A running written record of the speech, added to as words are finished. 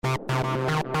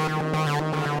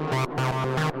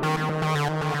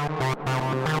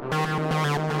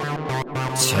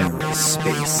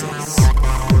TerraSpaces.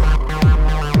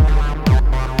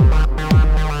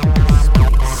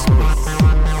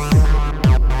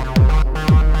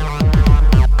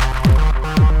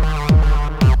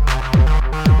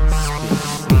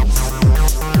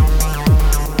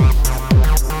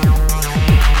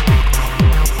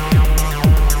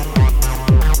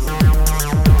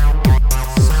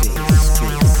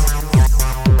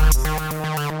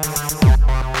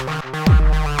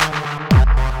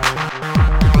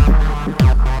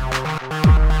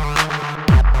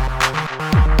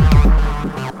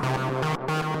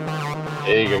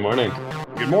 Hey, good morning.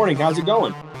 Good morning. How's it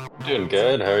going? Doing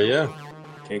good. How are you?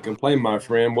 Can't complain, my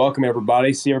friend. Welcome,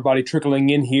 everybody. See everybody trickling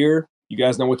in here. You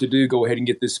guys know what to do. Go ahead and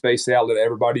get this space out. Let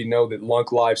everybody know that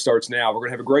LUNC Live starts now. We're going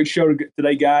to have a great show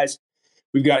today, guys.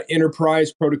 We've got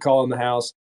Enterprise Protocol in the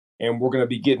house, and we're going to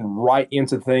be getting right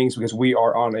into things because we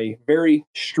are on a very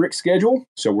strict schedule,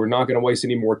 so we're not going to waste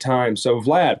any more time. So,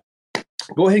 Vlad,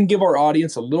 go ahead and give our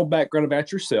audience a little background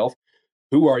about yourself.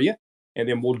 Who are you? And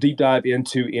then we'll deep dive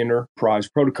into Enterprise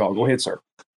Protocol. Go ahead, sir.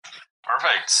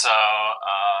 Perfect. So,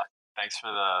 thanks for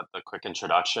the quick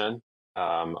introduction.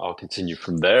 I'll continue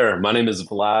from there. My name is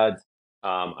Vlad.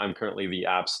 I'm currently the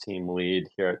apps team lead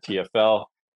here at TFL.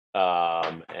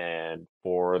 And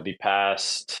for the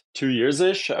past 2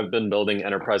 years-ish, I've been building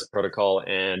Enterprise Protocol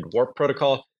and Warp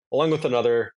Protocol, along with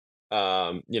another,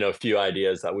 few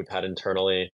ideas that we've had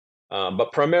internally.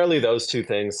 But primarily those two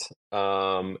things.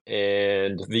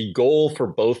 And the goal for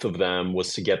both of them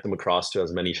was to get them across to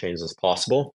as many chains as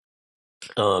possible,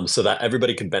 so that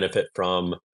everybody could benefit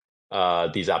from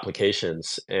these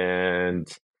applications. And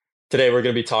today we're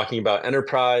going to be talking about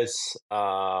Enterprise.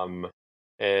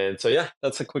 And so, yeah,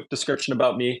 that's a quick description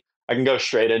about me. I can go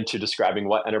straight into describing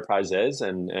what Enterprise is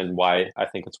and why I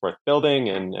think it's worth building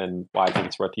and why I think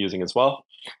it's worth using as well.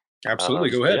 Absolutely.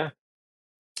 Go ahead. Yeah.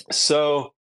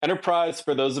 So Enterprise,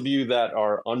 for those of you that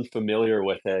are unfamiliar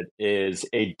with it, is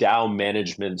a DAO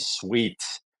management suite.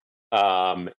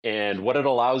 And what it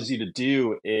allows you to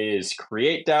do is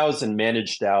create DAOs and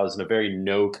manage DAOs in a very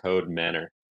no-code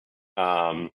manner.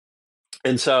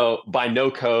 And so by no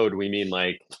code, we mean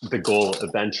like the goal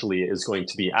eventually is going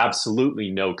to be absolutely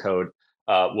no code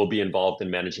will be involved in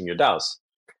managing your DAOs.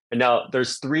 And now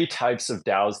there's 3 types of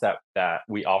DAOs that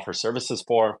we offer services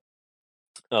for.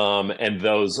 And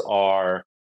those are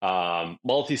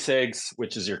multi-sigs,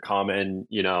 which is your common,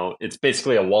 it's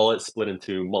basically a wallet split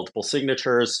into multiple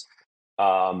signatures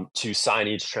to sign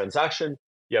each transaction.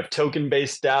 You have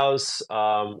token-based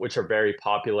DAOs, which are very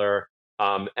popular,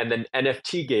 and then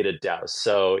NFT-gated DAOs.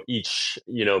 So each,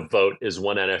 vote is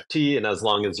one NFT, and as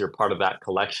long as you're part of that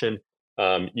collection,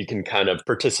 you can kind of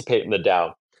participate in the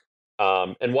DAO.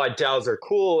 And why DAOs are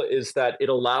cool is that it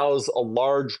allows a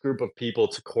large group of people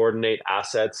to coordinate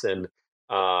assets and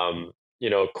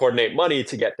coordinate money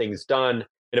to get things done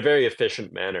in a very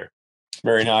efficient manner.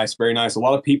 Very nice. Very nice. A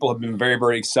lot of people have been very,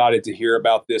 very excited to hear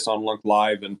about this on LUNC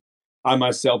Live. And I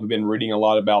myself have been reading a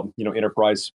lot about,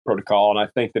 Enterprise Protocol. And I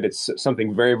think that it's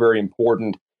something very, very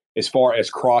important as far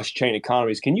as cross-chain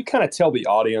economies. Can you kind of tell the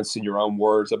audience in your own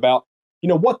words about,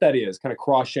 what that is, kind of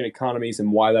cross-chain economies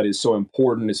and why that is so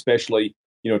important, especially,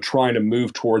 trying to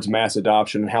move towards mass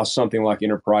adoption and how something like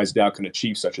Enterprise DAO can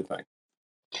achieve such a thing?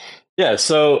 Yeah,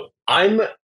 so I've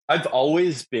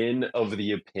always been of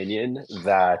the opinion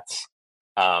that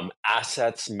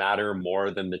assets matter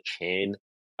more than the chain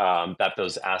that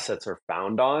those assets are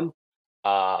found on.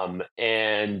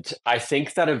 And I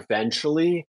think that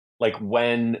eventually, like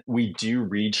when we do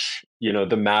reach,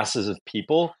 the masses of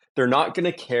people, they're not going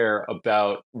to care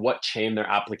about what chain their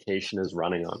application is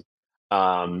running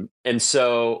on. And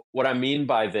so what I mean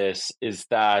by this is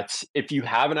that if you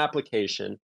have an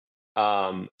application,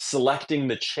 selecting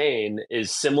the chain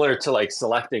is similar to like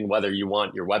selecting whether you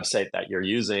want your website that you're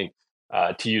using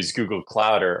to use Google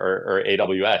Cloud or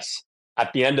AWS.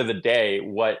 At the end of the day,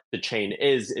 what the chain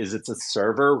is it's a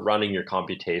server running your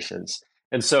computations.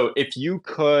 And so if you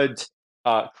could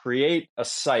create a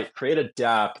site, create a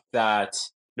dApp that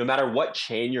no matter what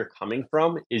chain you're coming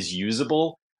from is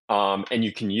usable, and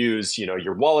you can use,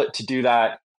 your wallet to do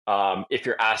that. If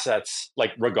your assets,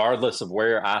 like regardless of where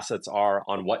your assets are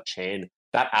on what chain,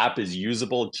 that app is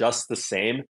usable just the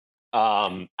same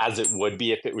as it would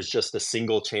be if it was just a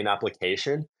single chain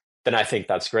application, then I think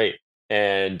that's great.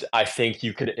 And I think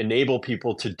you could enable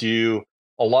people to do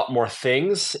a lot more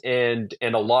things and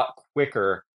a lot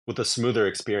quicker with a smoother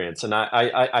experience. And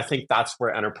I think that's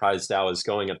where Enterprise DAO is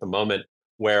going at the moment,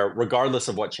 where regardless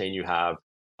of what chain you have,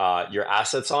 your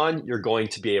assets on, you're going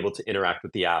to be able to interact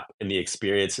with the app, and the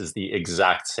experience is the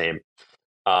exact same.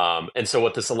 And so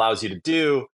what this allows you to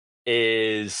do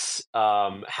is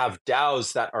have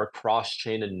DAOs that are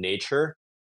cross-chain in nature.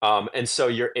 And so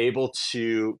you're able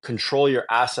to control your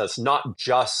assets, not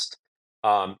just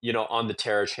on the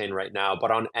Terra chain right now,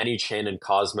 but on any chain in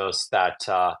Cosmos that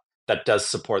does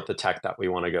support the tech that we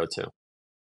want to go to.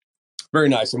 Very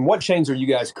nice. And what chains are you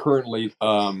guys currently,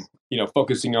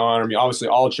 focusing on? I mean, obviously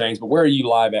all chains, but where are you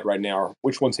live at right now? Or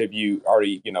which ones have you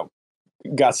already,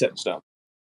 got set in stone?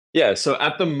 Yeah, so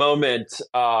at the moment,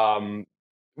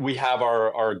 we have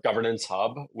our governance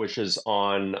hub, which is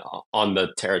on the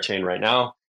Terra chain right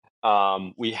now.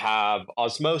 We have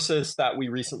Osmosis that we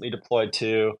recently deployed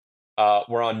to.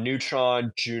 We're on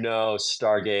Neutron, Juno,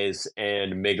 Stargaze,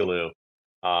 and Migaloo.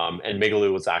 And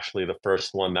Migaloo was actually the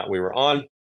first one that we were on.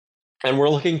 And we're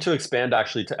looking to expand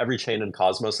actually to every chain in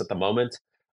Cosmos at the moment,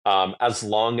 as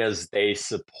long as they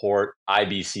support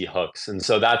IBC hooks. And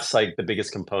so that's like the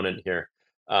biggest component here,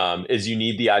 is you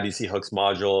need the IBC hooks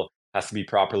module, has to be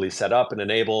properly set up and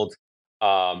enabled.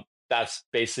 That's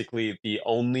basically the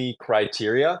only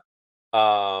criteria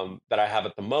that I have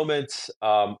at the moment.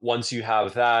 Once you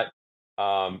have that,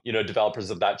 developers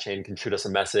of that chain can shoot us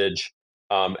a message,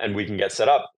 and we can get set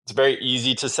up. It's very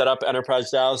easy to set up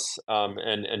enterprise DAOs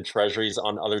and treasuries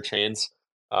on other chains.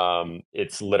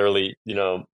 It's literally,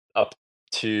 up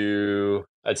to,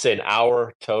 I'd say, an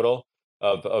hour total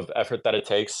of effort that it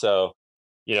takes. So,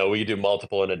 we could do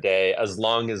multiple in a day as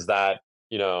long as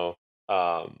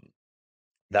um,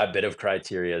 that bit of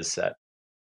criteria is set.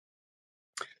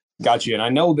 Got you. And I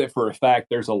know that for a fact,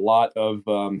 there's a lot of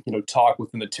talk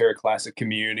within the Terra Classic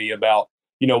community about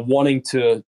wanting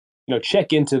to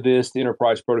check into the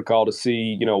enterprise protocol to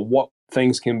see what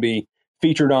things can be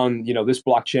featured on this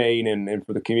blockchain and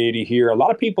for the community here. A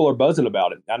lot of people are buzzing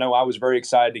about it. I know I was very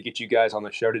excited to get you guys on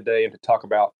the show today and to talk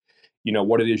about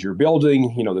what it is you're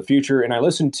building, the future. And I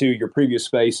listened to your previous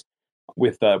space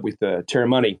with the Terra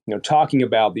Money, talking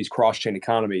about these cross chain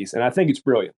economies, and I think it's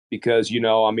brilliant because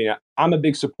I mean, I'm a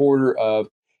big supporter of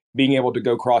being able to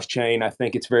go cross chain. I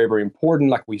think it's very, very important,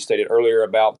 like we stated earlier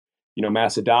about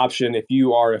mass adoption. If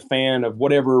you are a fan of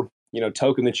whatever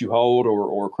token that you hold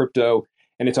or crypto,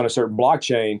 and it's on a certain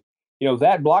blockchain,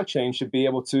 that blockchain should be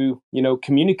able to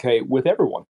communicate with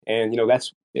everyone, and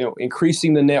that's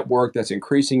increasing the network, that's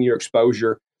increasing your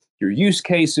exposure, your use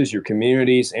cases, your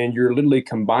communities, and you're literally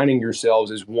combining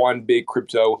yourselves as one big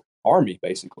crypto army,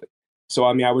 basically. So,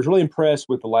 I mean, I was really impressed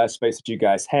with the last space that you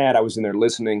guys had. I was in there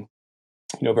listening,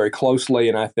 very closely,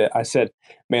 and I said,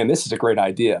 man, this is a great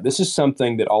idea. This is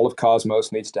something that all of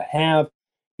Cosmos needs to have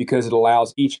because it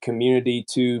allows each community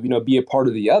to, be a part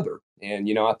of the other. And,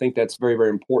 I think that's very, very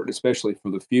important, especially for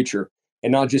the future,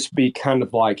 and not just be kind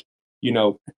of like,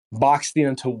 boxed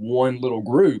into one little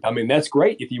group. I mean, that's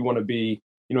great if you want to be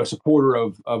a supporter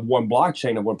of one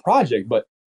blockchain of one project. But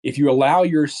if you allow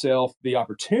yourself the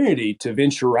opportunity to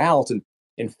venture out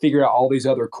and figure out all these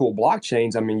other cool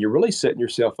blockchains, I mean, you're really setting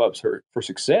yourself up for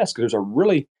success because there's a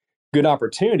really good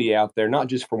opportunity out there, not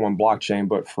just for one blockchain,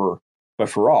 but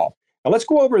for all. Now let's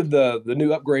go over the new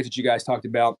upgrades that you guys talked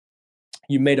about.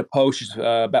 You made a post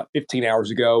about 15 hours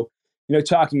ago,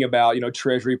 talking about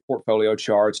treasury portfolio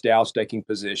charts, DAO staking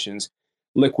positions,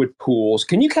 liquid pools.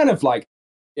 Can you kind of like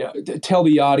tell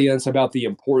the audience about the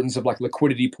importance of like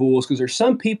liquidity pools? Because there's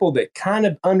some people that kind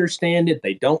of understand it,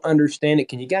 they don't understand it.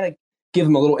 Can you kind of give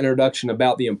them a little introduction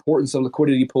about the importance of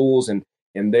liquidity pools and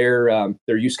their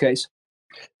use case?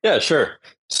 Yeah, sure.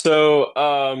 So,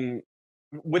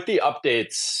 with the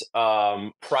updates,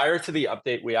 prior to the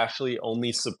update, we actually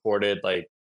only supported like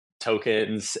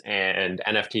tokens and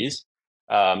NFTs.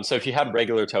 So if you had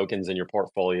regular tokens in your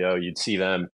portfolio, you'd see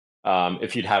them.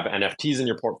 If you'd have NFTs in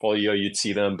your portfolio, you'd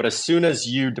see them. But as soon as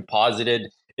you deposited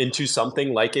into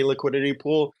something like a liquidity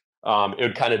pool, it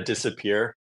would kind of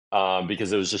disappear,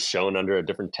 because it was just shown under a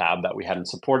different tab that we hadn't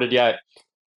supported yet.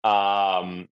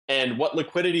 And what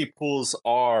liquidity pools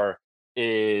are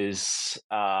is,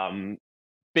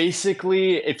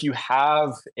 basically if you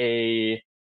have a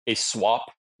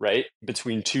swap, right,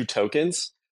 between two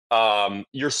tokens,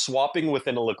 you're swapping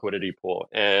within a liquidity pool.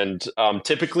 And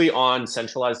typically on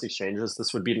centralized exchanges,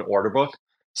 this would be an order book.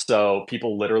 So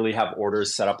people literally have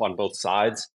orders set up on both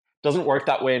sides. Doesn't work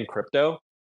that way in crypto.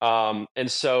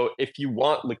 And so if you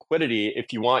want liquidity,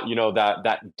 if you want,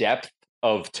 that depth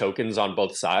of tokens on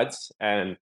both sides,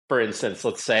 and for instance,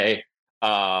 let's say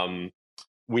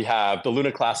we have the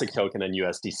Luna Classic token and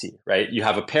USDC, right? You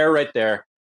have a pair right there.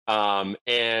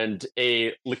 And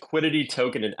a liquidity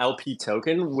token, an LP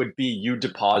token, would be you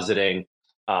depositing,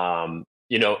 an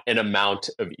amount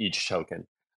of each token.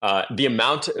 The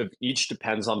amount of each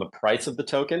depends on the price of the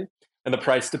token, and the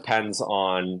price depends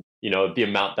on the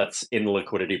amount that's in the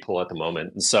liquidity pool at the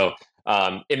moment. And so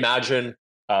imagine,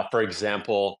 for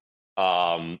example,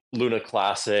 Luna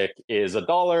Classic is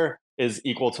 $1 is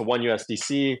equal to one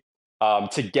USDC.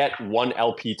 To get one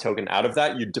LP token out of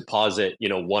that, you'd deposit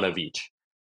one of each.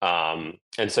 And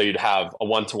so you'd have a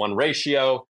 1-to-1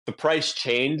 ratio. The price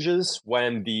changes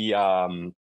when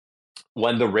the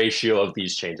ratio of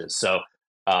these changes. So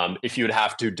if you would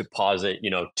have to deposit,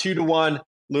 2-to-1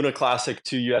 Luna Classic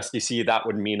to USDC, that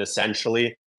would mean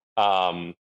essentially,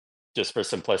 just for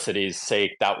simplicity's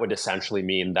sake, that would essentially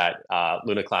mean that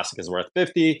Luna Classic is worth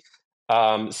 50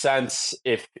 cents.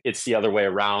 If it's the other way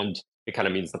around, it kind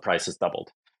of means the price is doubled.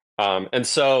 And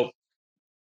so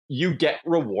you get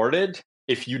rewarded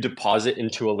if you deposit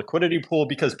into a liquidity pool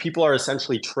because people are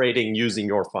essentially trading using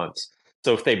your funds.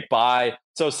 So if they buy,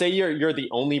 so say you're the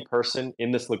only person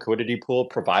in this liquidity pool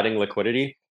providing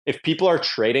liquidity. If people are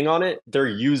trading on it, they're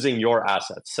using your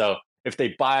assets. So if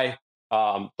they buy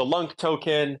the LUNC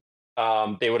token,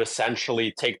 they would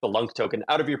essentially take the LUNC token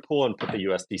out of your pool and put the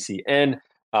USDC in,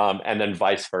 and then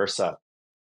vice versa.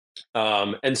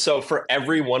 And so for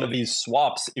every one of these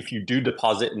swaps, if you do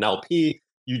deposit an LP,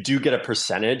 you do get a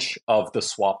percentage of the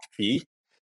swap fee.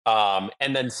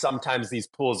 And then sometimes these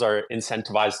pools are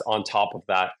incentivized on top of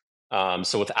that.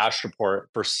 So with Astroport,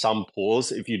 for some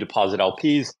pools, if you deposit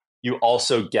LPs, you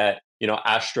also get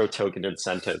Astro token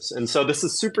incentives. And so this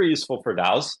is super useful for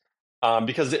DAOs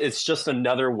because it's just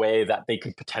another way that they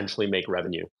could potentially make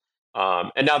revenue.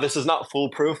 And now this is not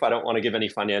foolproof. I don't want to give any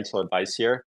financial advice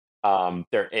here.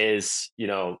 There is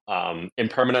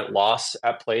impermanent loss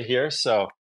at play here. So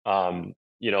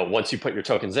once you put your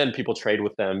tokens in, people trade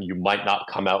with them. You might not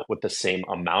come out with the same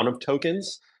amount of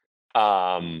tokens,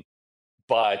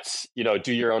 but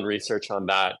do your own research on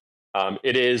that.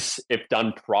 It is, if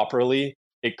done properly,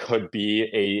 it could be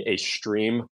a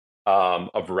stream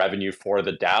of revenue for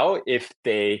the DAO if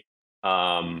they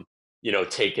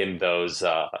take in those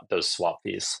swap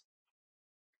fees.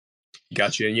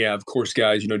 Gotcha. And yeah, of course,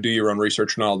 guys, do your own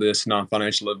research on all this,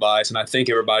 non-financial advice. And I think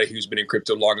everybody who's been in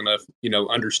crypto long enough,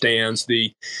 understands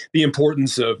the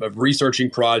importance of researching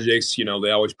projects.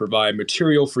 They always provide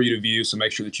material for you to view. So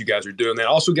make sure that you guys are doing that.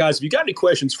 Also, guys, if you got any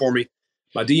questions for me,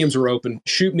 my DMs are open.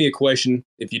 Shoot me a question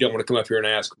if you don't want to come up here and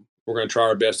ask. We're going to try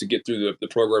our best to get through the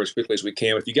program as quickly as we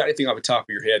can. If you got anything off the top of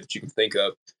your head that you can think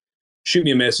of, shoot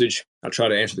me a message. I'll try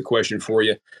to answer the question for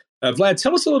you. Vlad,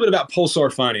 tell us a little bit about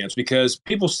Pulsar Finance because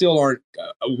people still aren't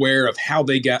aware of how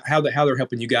they're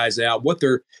helping you guys out, what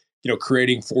they're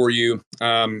creating for you.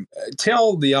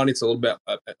 Tell the audience a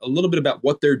little bit about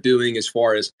what they're doing as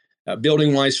far as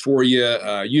building wise for you,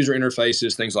 user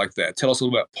interfaces, things like that. Tell us a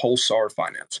little about Pulsar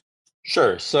Finance.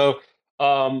 Sure. So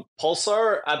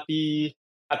Pulsar at the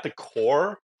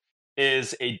core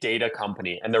is a data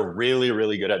company, and they're really,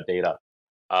 really good at data.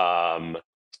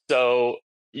 So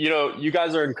you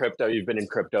guys are in crypto. You've been in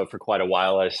crypto for quite a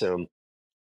while, I assume.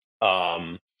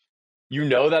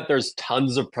 That there's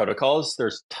tons of protocols,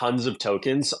 there's tons of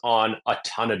tokens on a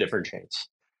ton of different chains.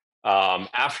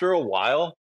 After a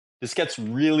while, this gets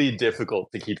really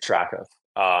difficult to keep track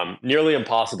of. Nearly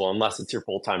impossible unless it's your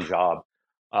full-time job.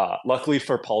 Luckily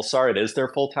for Pulsar, it is their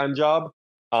full-time job.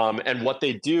 And what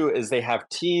they do is they have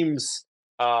teams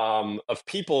of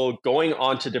people going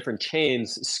onto different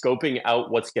chains, scoping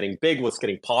out what's getting big, what's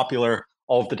getting popular,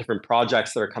 all of the different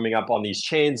projects that are coming up on these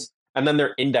chains, and then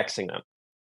they're indexing them.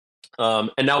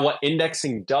 And now what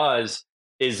indexing does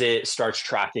is it starts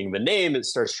tracking the name, it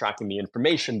starts tracking the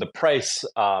information, the price,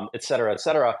 et cetera,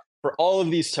 for all of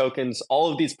these tokens,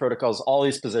 all of these protocols, all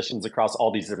these positions across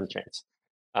all these different chains.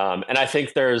 And I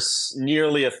think there's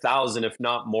nearly 1,000, if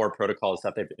not more, protocols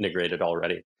that they've integrated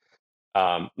already.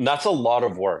 That's a lot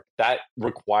of work. That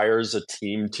requires a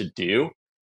team to do.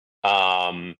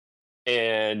 And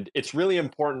it's really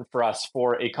important for us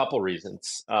for a couple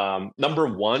reasons. Number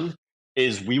one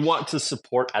is we want to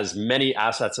support as many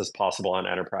assets as possible on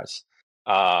Enterprise.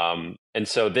 And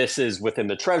so this is within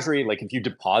the treasury. Like if you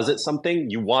deposit something,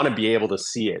 you want to be able to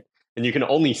see it. And you can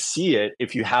only see it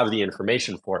if you have the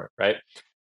information for it, right?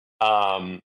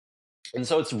 And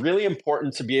so it's really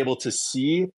important to be able to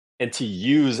see and to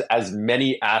use as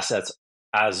many assets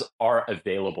as are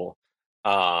available.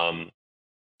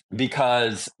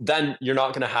 Because then you're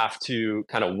not going to have to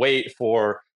kind of wait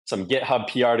for some GitHub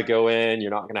PR to go in.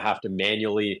 You're not going to have to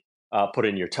manually put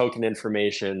in your token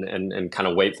information and kind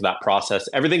of wait for that process.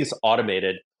 Everything's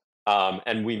automated.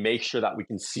 And we make sure that we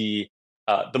can see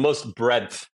the most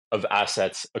breadth of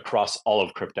assets across all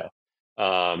of crypto.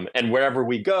 And wherever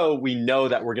we go, we know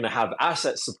that we're going to have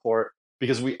asset support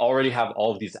because we already have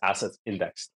all of these assets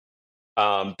indexed.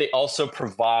 They also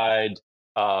provide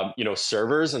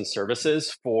servers and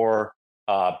services for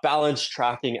balance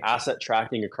tracking, asset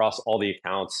tracking across all the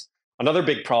accounts. Another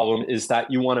big problem is that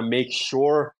you want to make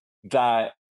sure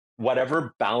that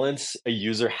whatever balance a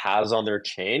user has on their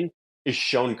chain is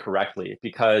shown correctly,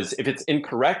 because if it's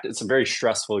incorrect, it's a very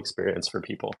stressful experience for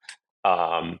people.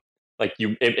 Um,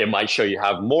 it might show you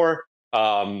have more,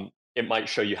 it might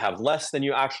show you have less than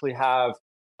you actually have.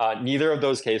 Neither of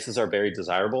those cases are very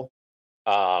desirable.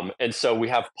 And so we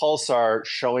have Pulsar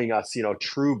showing us,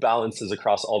 true balances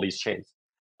across all these chains.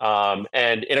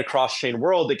 And in a cross-chain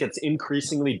world, it gets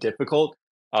increasingly difficult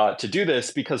to do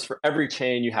this, because for every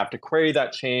chain, you have to query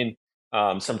that chain.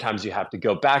 Sometimes you have to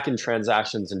go back in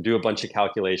transactions and do a bunch of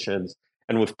calculations.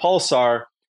 And with Pulsar,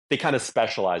 they kind of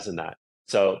specialize in that.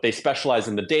 So they specialize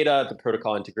in the data, the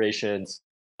protocol integrations,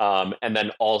 and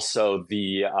then also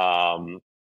the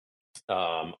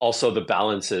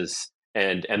balances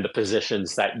and the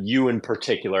positions that you in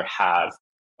particular have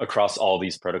across all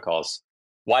these protocols.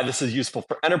 Why this is useful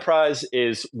for enterprise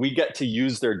is we get to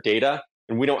use their data,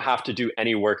 and we don't have to do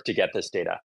any work to get this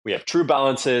data. We have true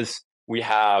balances. We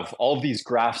have all of these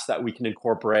graphs that we can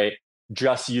incorporate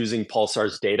just using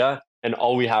Pulsar's data. And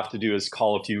all we have to do is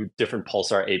call a few different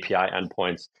Pulsar API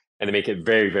endpoints, and they make it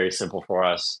very, very simple for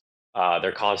us.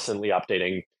 They're constantly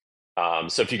updating.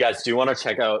 So if you guys do want to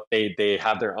check out, they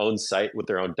have their own site with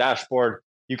their own dashboard.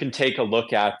 You can take a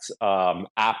look at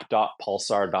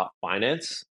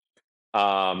app.pulsar.finance.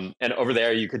 And over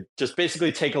there, you could just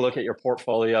basically take a look at your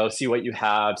portfolio, see what you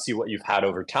have, see what you've had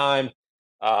over time.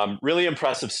 Really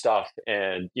impressive stuff.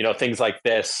 And things like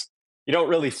this, you don't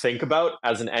really think about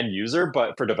as an end user,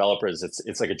 but for developers,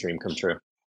 it's like a dream come true.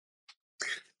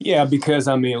 Yeah, because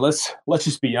I mean, let's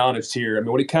just be honest here. I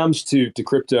mean, when it comes to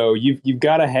crypto, you've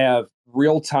got to have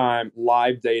real time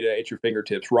live data at your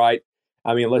fingertips, right?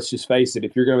 I mean, let's just face it.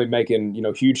 If you're going to be making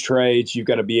huge trades, you've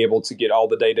got to be able to get all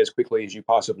the data as quickly as you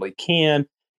possibly can.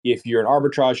 If you're an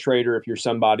arbitrage trader, if you're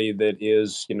somebody that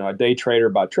is a day trader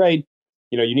by trade,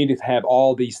 you need to have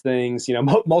all these things.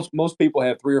 Most people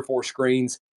have three or four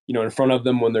screens in front of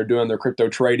them when they're doing their crypto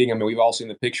trading. I mean, we've all seen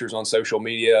the pictures on social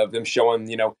media of them showing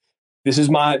this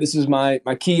is my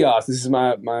kiosk. This is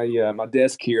my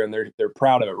desk here, and they're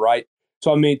proud of it, right?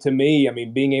 So I mean, to me, I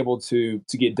mean, being able to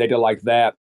get data like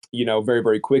that, very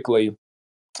very quickly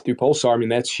through Pulsar, I mean,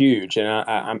 that's huge, and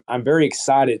I'm very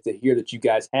excited to hear that you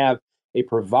guys have a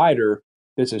provider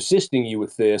that's assisting you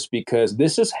with this, because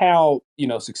this is how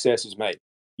success is made.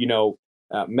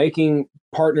 Making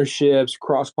partnerships,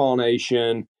 cross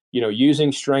pollination,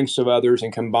 using strengths of others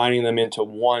and combining them into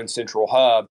one central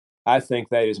hub. I think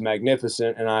that is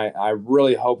magnificent, and I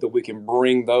really hope that we can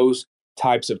bring those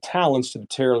types of talents to the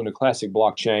Terra Luna Classic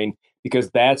blockchain,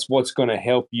 because that's what's going to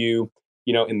help you,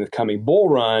 in the coming bull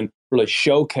run, really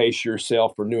showcase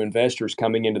yourself for new investors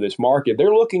coming into this market.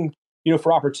 They're looking,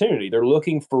 for opportunity. They're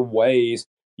looking for ways,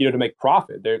 to make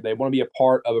profit. They want to be a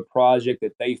part of a project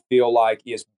that they feel like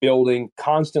is building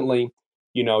constantly,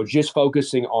 just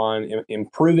focusing on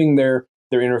improving their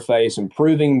interface,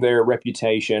 improving their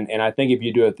reputation. And I think if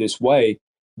you do it this way,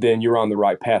 then you're on the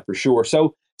right path for sure.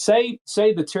 So say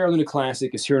the Terra Luna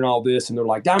Classic is hearing all this and they're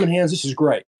like, Diamond Hands, this is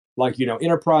great. Like,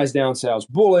 enterprise downsells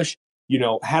bullish.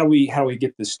 How do we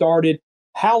get this started?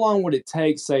 How long would it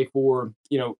take, say, for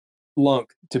LUNC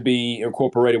to be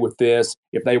incorporated with this?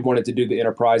 If they wanted to do the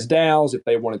enterprise DAOs, if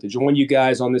they wanted to join you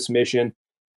guys on this mission,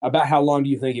 about how long do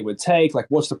you think it would take? Like,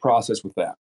 what's the process with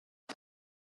that?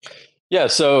 Yeah,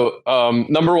 so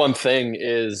number one thing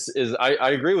is I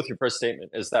agree with your first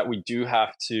statement, is that we do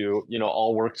have to,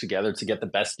 all work together to get the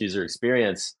best user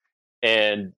experience.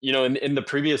 And, in the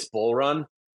previous bull run,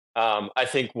 I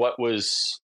think what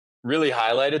was really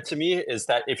highlighted to me is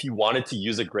that if you wanted to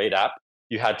use a great app,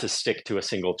 you had to stick to a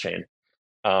single chain.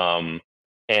 Um,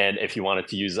 and if you wanted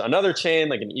to use another chain,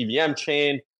 like an EVM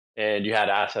chain, and you had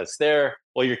assets there,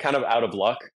 well, you're kind of out of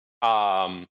luck.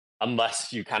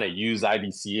 Unless you kind of use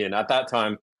IBC. And at that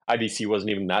time, IBC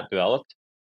wasn't even that developed.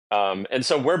 And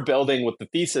so we're building with the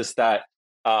thesis that,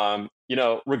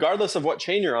 regardless of what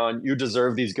chain you're on, you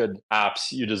deserve these good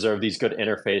apps, you deserve these good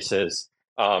interfaces.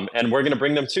 And we're going to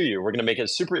bring them to you. We're going to make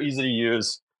it super easy to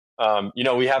use.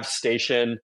 We have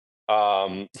Station.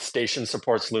 Station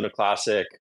supports Luna Classic.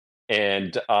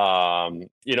 And,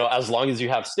 as long as you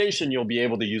have Station, you'll be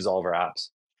able to use all of our apps.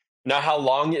 Now, how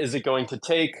long is it going to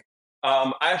take?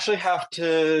 I actually have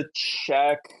to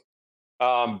check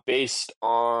based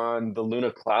on the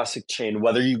Luna Classic chain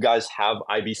whether you guys have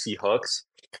IBC hooks.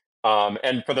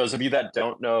 And for those of you that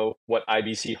don't know what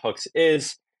IBC hooks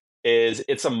is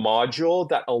it's a module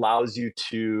that allows you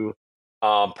to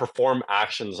perform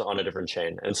actions on a different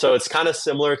chain. And so it's kind of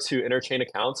similar to interchain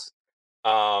accounts.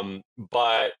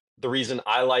 But the reason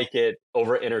I like it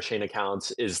over interchain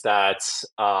accounts is that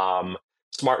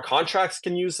smart contracts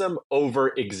can use them over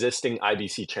existing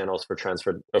IBC channels for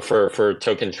transfer for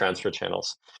token transfer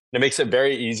channels. And it makes it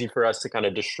very easy for us to kind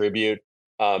of distribute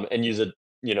and use a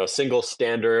single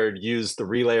standard, use the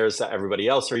relayers that everybody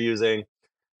else are using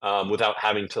without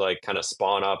having to like kind of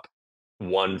spawn up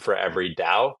one for every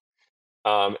DAO.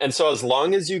 And so as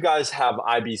long as you guys have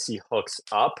IBC hooks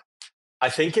up, I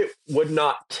think it would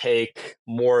not take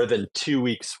more than 2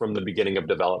 weeks from the beginning of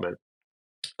development.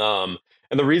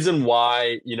 And the reason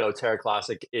why, Terra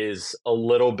Classic is a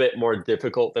little bit more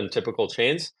difficult than typical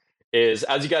chains is,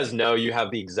 as you guys know, you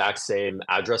have the exact same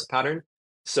address pattern.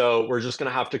 So we're just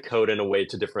going to have to code in a way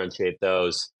to differentiate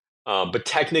those. But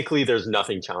technically, there's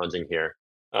nothing challenging here.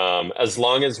 As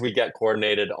long as we get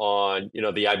coordinated on,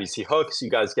 the IBC hooks,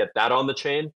 you guys get that on the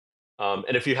chain.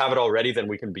 And if you have it already, then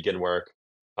we can begin work,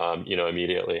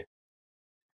 immediately.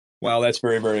 Wow, that's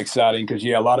very, very exciting because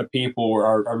yeah, a lot of people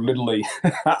are literally,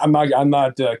 I'm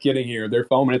not kidding here. They're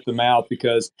foaming at the mouth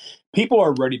because people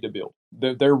are ready to build.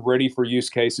 They're ready for use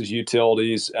cases,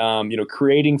 utilities,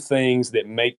 creating things that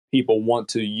make people want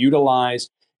to utilize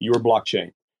your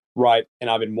blockchain, right? And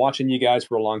I've been watching you guys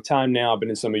for a long time now. I've been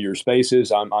in some of your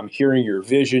spaces. I'm hearing your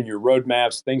vision, your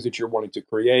roadmaps, things that you're wanting to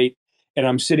create, and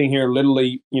I'm sitting here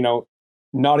literally,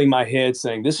 nodding my head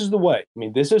saying, this is the way. I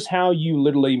mean, this is how you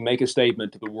literally make a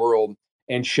statement to the world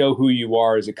and show who you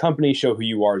are as a company, show who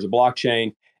you are as a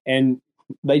blockchain. And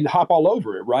they hop all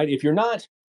over it, right? If you're not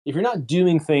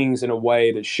doing things in a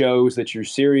way that shows that you're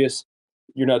serious,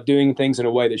 you're not doing things in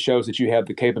a way that shows that you have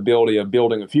the capability of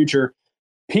building a future,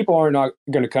 people are not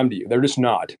going to come to you. They're just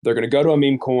not. They're going to go to a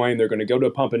meme coin, they're going to go to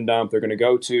a pump and dump, they're going to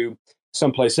go to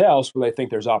someplace else where they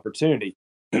think there's opportunity.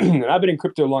 And I've been in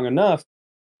crypto long enough,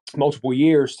 multiple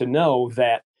years, to know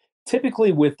that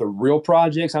typically with the real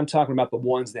projects, I'm talking about the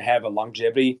ones that have a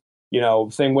longevity,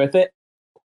 thing with it,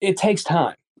 it takes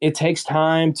time. It takes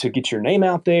time to get your name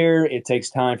out there. It takes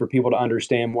time for people to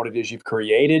understand what it is you've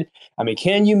created. I mean,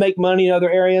 can you make money in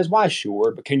other areas? Why,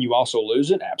 sure. But can you also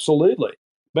lose it? Absolutely.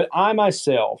 But I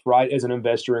myself, right, as an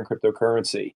investor in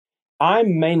cryptocurrency,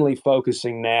 I'm mainly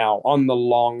focusing now on the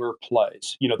longer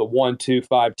plays, the 1, 2,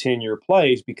 5, 10 year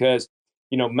plays, because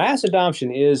mass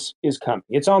adoption is coming.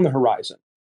 It's on the horizon.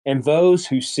 And those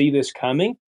who see this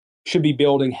coming should be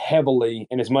building heavily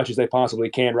and as much as they possibly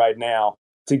can right now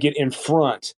to get in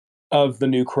front of the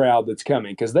new crowd that's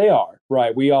coming, because they are,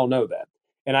 right? We all know that.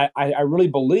 And I really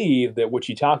believe that what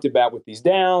you talked about with these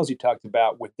DAOs, you talked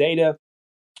about with data,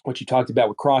 what you talked about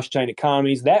with cross-chain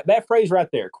economies, that phrase right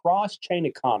there, cross-chain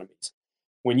economies.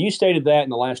 When you stated that in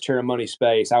the last Terra Money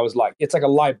space, I was like, it's like a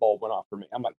light bulb went off for me.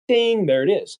 I'm like, ding, there it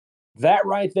is. That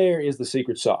right there is the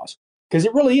secret sauce. Because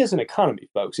it really is an economy,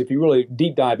 folks. If you really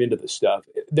deep dive into this stuff,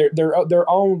 they're their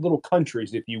own little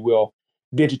countries, if you will,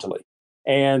 digitally.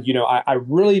 And I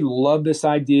really love this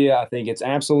idea. I think it's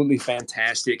absolutely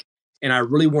fantastic, and I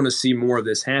really want to see more of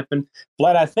this happen.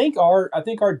 Vlad, I think our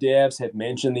devs have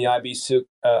mentioned the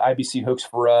IBC hooks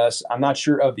for us. I'm not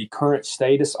sure of the current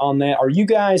status on that. Are you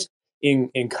guys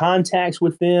in contacts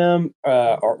with them,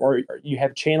 or you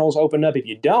have channels open up? If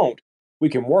you don't, we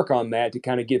can work on that to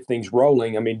kind of get things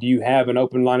rolling. I mean, do you have an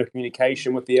open line of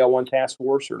communication with the L1 task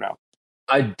force or no?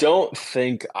 I don't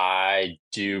think I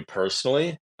do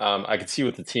personally. I could see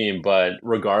with the team, but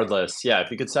regardless, yeah,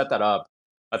 if you could set that up,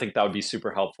 I think that would be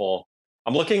super helpful.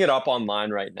 I'm looking it up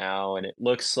online right now, and it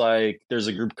looks like there's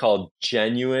a group called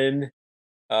Genuine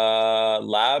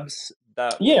Labs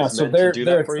that Yeah, was so meant to they're do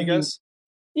they're that a for you team. guys.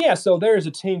 Yeah, so there's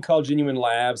a team called Genuine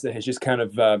Labs that has just kind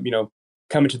of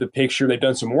come into the picture. They've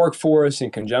done some work for us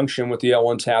in conjunction with the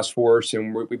L1 task force,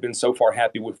 and we've been so far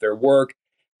happy with their work.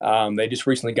 They just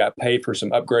recently got paid for some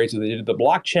upgrades that they did to the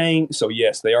blockchain. So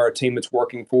yes, they are a team that's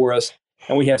working for us,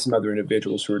 and we have some other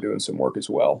individuals who are doing some work as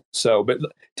well. So, but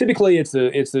typically it's the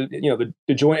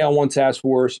the joint L1 task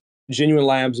force. Genuine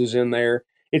Labs is in there.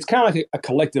 It's kind of like a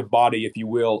collective body, if you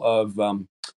will,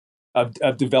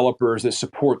 of developers that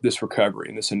support this recovery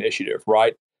and this initiative,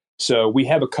 right? So we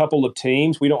have a couple of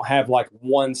teams. We don't have like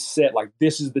one set, like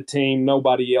this is the team,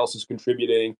 nobody else is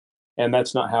contributing, and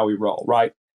that's not how we roll,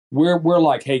 right? We're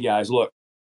like, hey guys, look,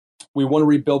 we want to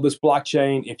rebuild this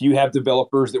blockchain. If you have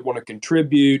developers that want to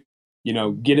contribute,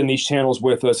 get in these channels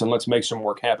with us and let's make some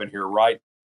work happen here, right?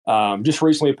 Just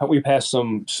recently, we passed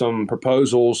some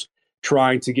proposals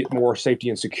trying to get more safety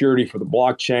and security for the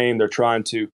blockchain. They're trying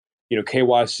to,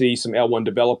 KYC some L1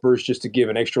 developers just to give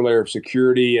an extra layer of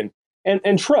security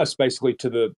and trust basically to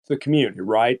the community,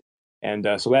 right? And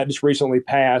so that just recently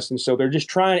passed, and so they're just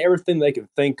trying everything they can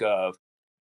think of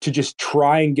to just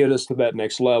try and get us to that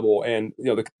next level. And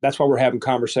that's why we're having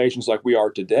conversations like we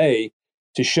are today,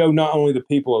 to show not only the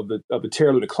people of the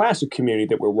Terra Luna Classic community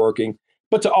that we're working,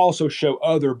 but to also show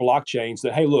other blockchains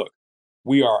that, hey, look,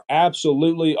 we are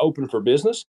absolutely open for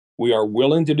business. We are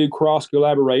willing to do cross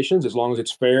collaborations as long as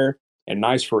it's fair and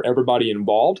nice for everybody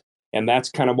involved. And that's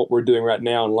kind of what we're doing right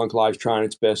now. And LUNC Live's trying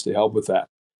its best to help with that.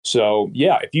 So,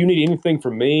 yeah, if you need anything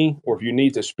from me, or if you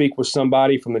need to speak with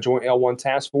somebody from the Joint L1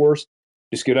 Task Force,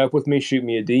 just get up with me, shoot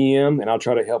me a DM, and I'll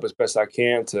try to help as best I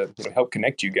can to help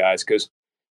connect you guys, because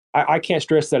I can't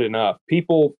stress that enough.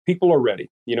 People are ready.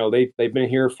 They've been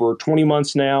here for 20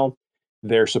 months now.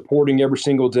 They're supporting every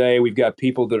single day. We've got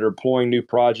people that are deploying new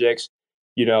projects,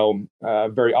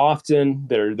 very often,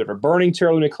 that are burning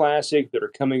Terra Luna Classic, that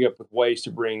are coming up with ways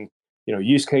to bring,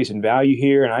 use case and value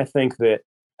here. And I think that,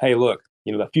 hey, look,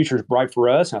 the future is bright for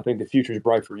us. And I think the future is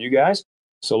bright for you guys.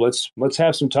 So let's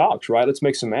have some talks, right? Let's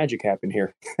make some magic happen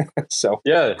here. So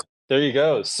Yeah, there you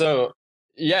go. So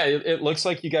yeah, it looks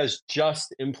like you guys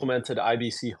just implemented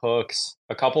IBC hooks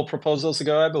a couple proposals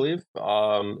ago, I believe.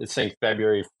 It's saying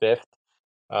February 5th.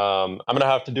 I'm gonna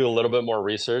have to do a little bit more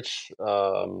research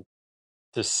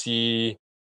to see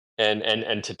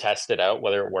and to test it out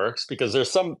whether it works, because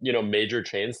there's some major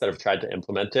chains that have tried to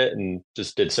implement it and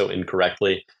just did so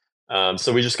incorrectly.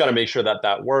 So we just got to make sure that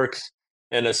that works.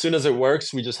 And as soon as it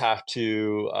works, we just have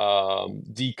to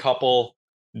decouple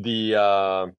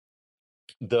the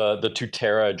the two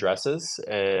Terra addresses,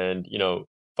 and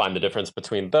find the difference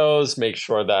between those. Make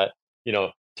sure that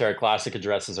Terra Classic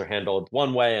addresses are handled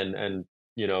one way, and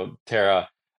Terra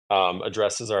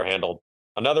addresses are handled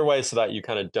another way, so that you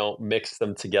kind of don't mix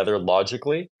them together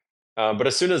logically. But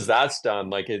as soon as that's done,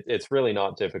 like it's really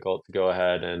not difficult to go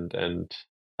ahead and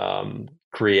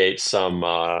create some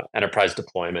enterprise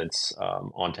deployments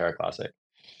on Terra Classic.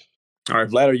 all right,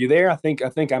 Vlad, are you there? I think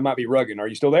I might be rugging. Are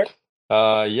you still there?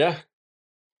 Yeah,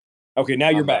 Okay, now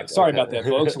you're I'm back. back. Sorry about that,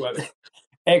 folks. Okay.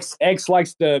 X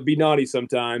likes to be naughty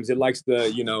sometimes. It likes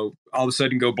to, all of a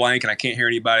sudden go blank and I can't hear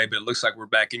anybody, but it looks like we're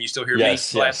back. Can you still hear me,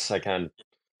 Yes, Vlad? yes, I can.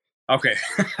 Okay.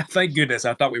 Thank goodness.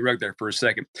 I thought we rugged there for a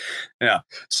second. Yeah.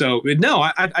 So, no,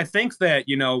 I think that,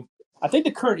 I think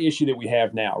the current issue that we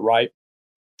have now, right,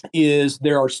 is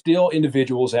there are still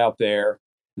individuals out there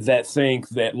that think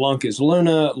that LUNC is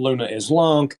Luna, Luna is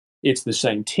LUNC. It's the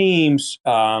same teams.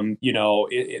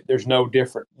 There's no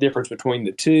difference between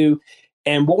the two.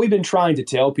 And what we've been trying to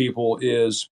tell people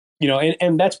is,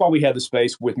 and that's why we had the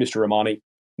space with Mr. Amani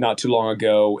not too long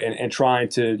ago, and trying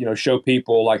to, show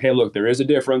people like, hey, look, there is a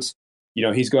difference.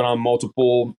 He's going on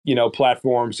multiple,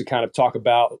 platforms to kind of talk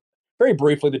about very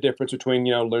briefly the difference between,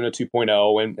 Luna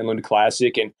 2.0 and Luna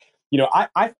Classic. And,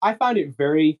 I find it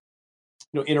very,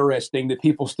 interesting that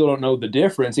people still don't know the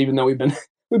difference, even though we've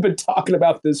been talking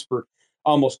about this for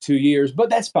almost 2 years. But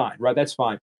that's fine, right? That's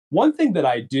fine. One thing that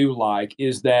I do like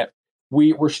is that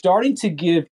we're starting to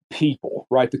give people,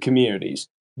 right, the communities,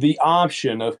 the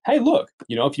option of, hey, look,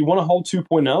 if you want to hold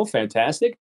 2.0,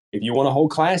 fantastic. If you want to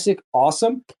hold Classic,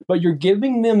 awesome. But you're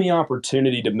giving them the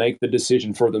opportunity to make the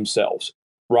decision for themselves,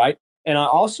 right? And I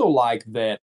also like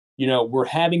that, we're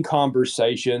having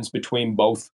conversations between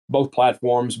both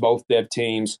platforms, both dev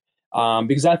teams,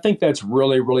 because I think that's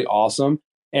really, really awesome.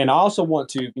 And I also want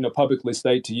to, publicly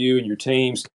state to you and your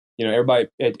teams, everybody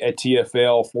at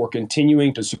TFL, for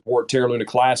continuing to support Terra Luna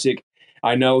Classic.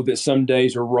 I know that some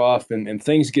days are rough and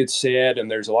things get said and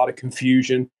there's a lot of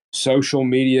confusion. Social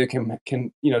media can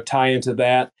tie into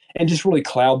that and just really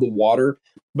cloud the water.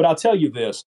 But I'll tell you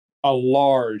this,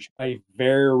 a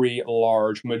very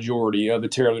large majority of the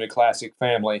Terra Luna Classic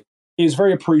family is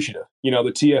very appreciative. The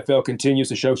TFL continues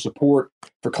to show support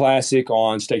for Classic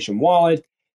on Station Wallet,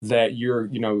 that you're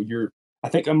I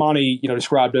think Amani,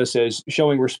 described us as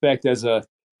showing respect as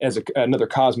another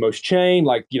Cosmos chain,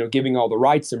 like, giving all the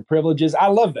rights and privileges. I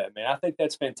love that, man. I think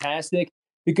that's fantastic,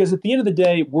 because at the end of the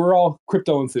day, we're all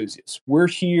crypto enthusiasts. We're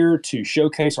here to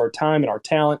showcase our time and our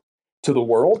talent to the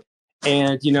world.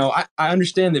 And, I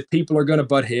understand that people are going to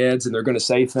butt heads and they're going to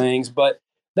say things, but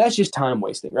that's just time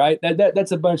wasting, right?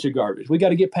 That's a bunch of garbage. We got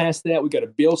to get past that. We got to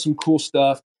build some cool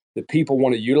stuff that people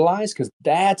want to utilize, because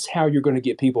that's how you're going to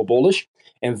get people bullish.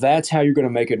 And that's how you're going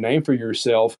to make a name for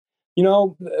yourself,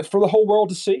 for the whole world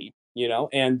to see,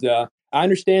 and I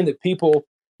understand that people,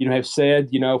 have said,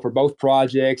 for both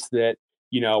projects that,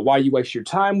 why you waste your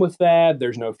time with that?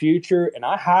 There's no future. And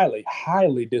I highly,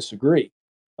 highly disagree.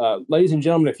 Ladies and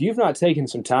gentlemen, if you've not taken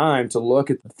some time to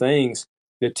look at the things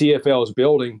that TFL is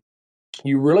building,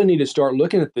 you really need to start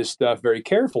looking at this stuff very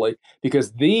carefully,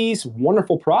 because these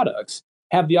wonderful products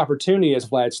have the opportunity, as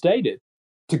Vlad stated,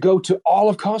 to go to all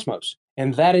of Cosmos.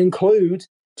 And that includes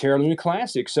Terra Luna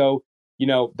Classic. So,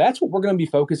 That's what we're going to be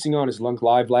focusing on as LUNC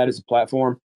Live, Vlad, as a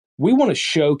platform. We want to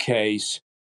showcase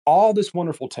all this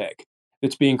wonderful tech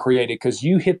that's being created because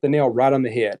you hit the nail right on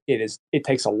the head. It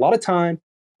takes a lot of time,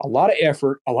 a lot of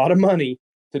effort, a lot of money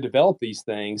to develop these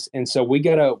things, and so we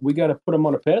gotta put them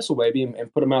on a pedestal, baby,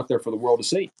 and put them out there for the world to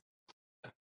see.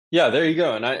 Yeah, there you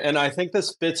go. And I think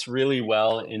this fits really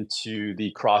well into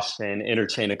the cross-chain,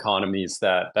 interchain economies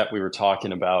that we were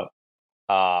talking about,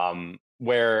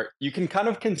 where you can kind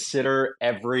of consider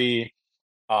every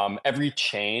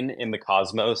chain in the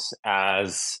cosmos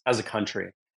as a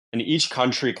country, and each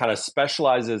country kind of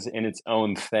specializes in its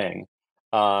own thing.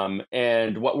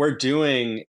 And what we're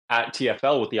doing at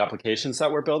TFL with the applications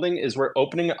that we're building is we're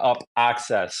opening up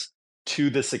access to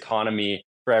this economy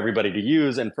for everybody to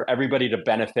use and for everybody to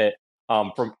benefit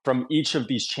from each of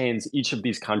these chains, each of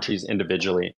these countries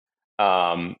individually.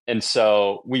 And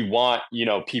so we want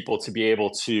people to be able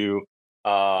to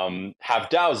have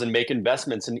DAOs and make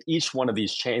investments in each one of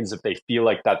these chains if they feel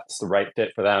like that's the right fit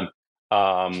for them.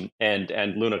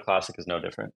 And Luna Classic is no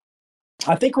different.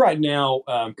 I think right now,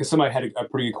 because somebody had a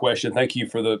pretty good question. Thank you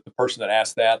for the person that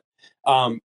asked that.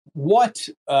 What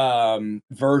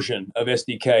version of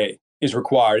SDK is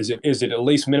required? Is it at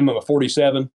least minimum of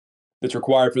 47 that's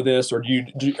required for this, or do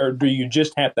you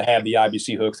just have to have the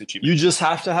IBC hooks that you You mentioned? just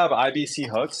have to have IBC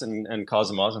hooks and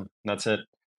Cosmosm. That's it.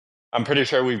 I'm pretty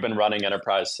sure we've been running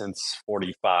enterprise since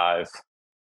 45.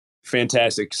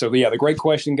 Fantastic. So yeah, the great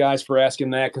question, guys, for asking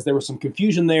that because there was some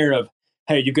confusion there of,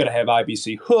 hey, you've got to have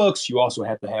IBC hooks. You also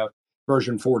have to have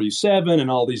version 47 and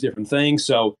all these different things.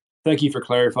 So thank you for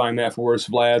clarifying that for us,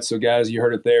 Vlad. So guys, you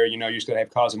heard it there. You just got to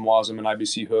have CosmWasm and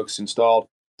IBC hooks installed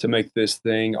to make this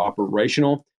thing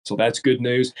operational. So that's good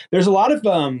news. There's a lot of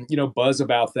buzz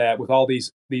about that with all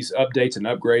these updates and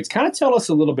upgrades. Kind of tell us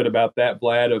a little bit about that,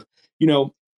 Vlad. Of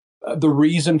the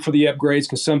reason for the upgrades,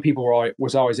 because some people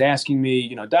was always asking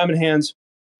me, Diamond Hands,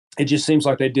 it just seems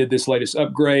like they did this latest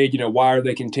upgrade. Why are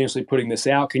they continuously putting this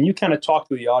out? Can you kind of talk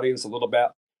to the audience a little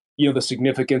about, the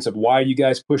significance of why you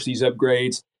guys push these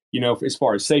upgrades, as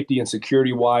far as safety and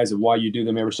security wise, of why you do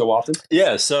them ever so often?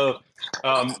 Yeah, so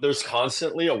there's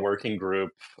constantly a working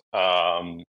group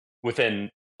within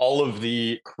all of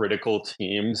the critical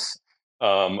teams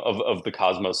of the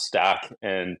Cosmos stack.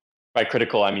 And by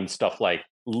critical, I mean stuff like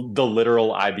the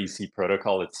literal IBC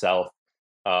protocol itself.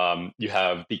 You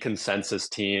have the consensus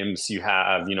teams, you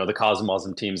have, the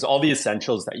Cosmosm teams, all the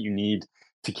essentials that you need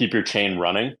to keep your chain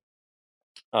running.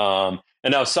 And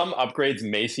now some upgrades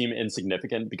may seem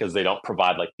insignificant because they don't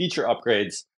provide like feature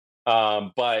upgrades.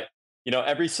 But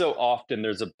every so often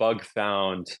there's a bug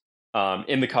found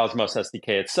in the Cosmos SDK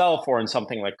itself or in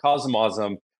something like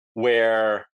Cosmosm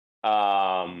where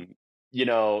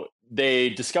they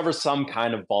discover some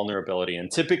kind of vulnerability.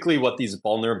 And typically what these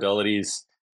vulnerabilities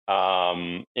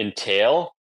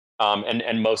entail,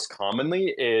 and most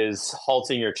commonly, is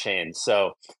halting your chain.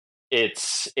 So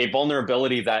it's a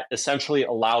vulnerability that essentially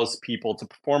allows people to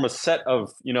perform a set of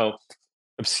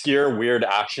obscure weird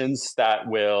actions that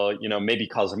will maybe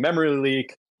cause a memory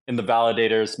leak in the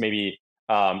validators, maybe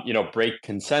break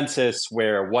consensus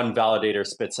where one validator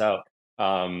spits out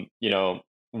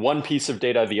one piece of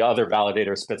data, the other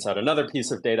validator spits out another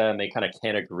piece of data, and they kind of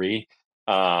can't agree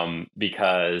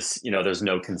because there's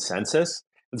no consensus,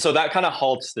 and so that kind of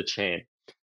halts the chain.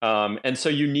 And so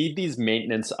you need these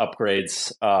maintenance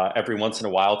upgrades every once in a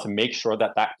while to make sure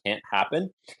that that can't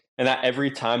happen, and that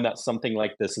every time that something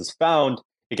like this is found,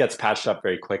 it gets patched up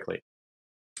very quickly.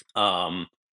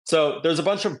 So there's a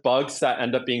bunch of bugs that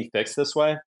end up being fixed this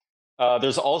way.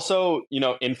 There's also,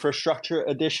 infrastructure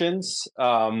additions,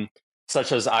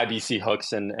 such as IBC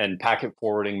hooks and packet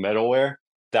forwarding middleware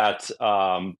that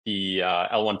the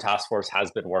L1 task force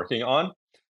has been working on.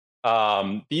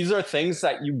 These are things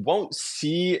that you won't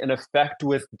see an effect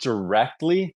with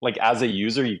directly. Like as a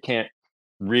user, you can't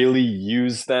really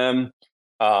use them.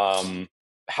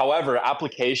 However,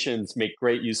 applications make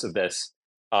great use of this.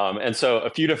 And so a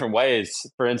few different ways,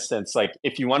 for instance, like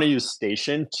if you want to use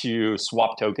Station to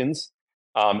swap tokens,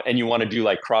 and you want to do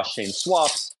like cross-chain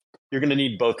swaps, you're going to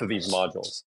need both of these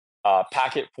modules.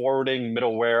 Packet forwarding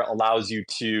middleware allows you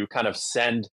to kind of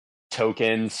send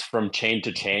tokens from chain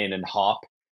to chain and hop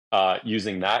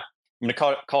using that. I'm going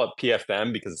to call it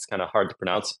PFM because it's kind of hard to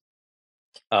pronounce.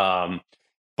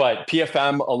 But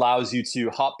PFM allows you to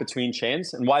hop between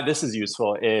chains. And why this is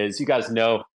useful is you guys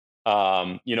know,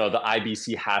 the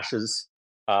IBC hashes.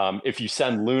 If you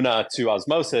send Luna to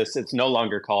Osmosis, it's no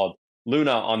longer called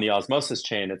Luna on the Osmosis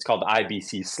chain. It's called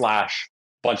IBC slash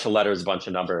bunch of letters, bunch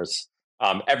of numbers.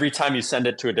 Every time you send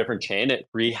it to a different chain, it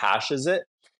rehashes it.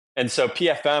 And so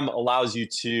PFM allows you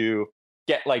to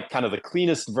get like kind of the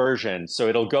cleanest version. So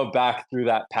it'll go back through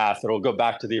that path. It'll go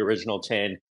back to the original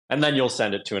chain, and then you'll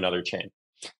send it to another chain.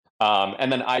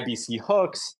 And then IBC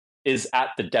hooks is at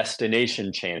the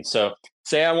destination chain. So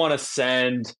say I want to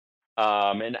send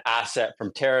an asset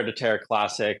from Terra to Terra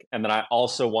Classic, and then I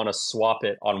also want to swap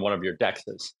it on one of your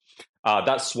dexes.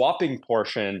 That swapping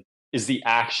portion is the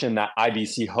action that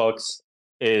IBC hooks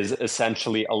is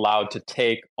essentially allowed to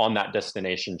take on that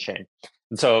destination chain.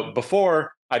 And so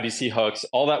before IBC hooks,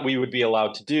 all that we would be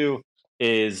allowed to do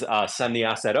is send the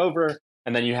asset over,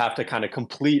 and then you have to kind of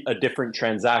complete a different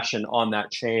transaction on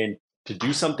that chain to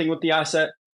do something with the asset.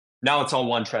 Now it's all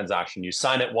one transaction. You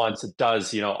sign it once, it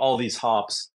does, all these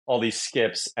hops, all these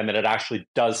skips, and then it actually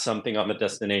does something on the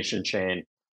destination chain.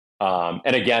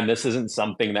 And again, this isn't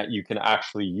something that you can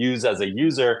actually use as a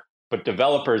user, but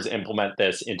developers implement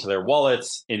this into their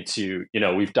wallets,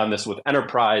 we've done this with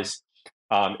enterprise.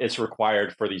 It's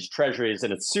required for these treasuries,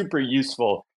 and it's super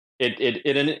useful. It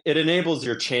enables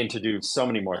your chain to do so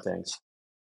many more things.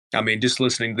 I mean, just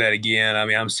listening to that again, I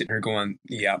mean, I'm sitting here going,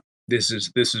 yeah, this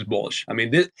is bullish. I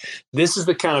mean, this is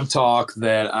the kind of talk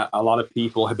that a lot of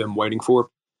people have been waiting for.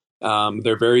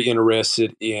 They're very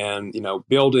interested in,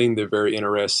 building. They're very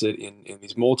interested in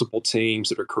these multiple teams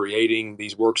that are creating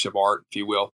these works of art, if you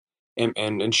will, and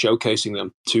showcasing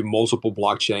them to multiple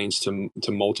blockchains,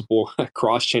 to multiple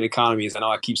cross-chain economies. I know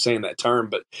I keep saying that term,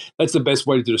 but that's the best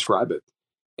way to describe it.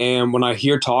 And when I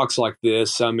hear talks like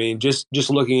this, I mean, just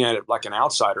looking at it like an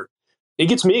outsider, it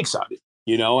gets me excited,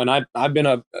 And I've been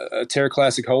a Terra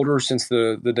Classic holder since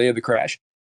the day of the crash,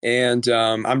 and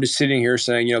I'm just sitting here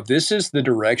saying, this is the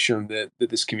direction that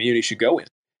this community should go in.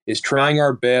 Is trying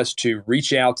our best to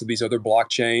reach out to these other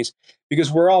blockchains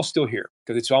because we're all still here.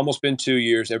 Because it's almost been 2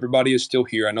 years, everybody is still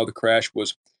here. I know the crash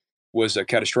was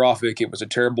catastrophic. It was a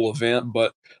terrible event,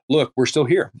 but look, we're still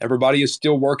here. Everybody is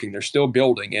still working. They're still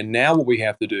building. And now what we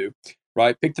have to do,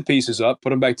 right, pick the pieces up,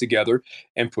 put them back together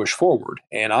and push forward.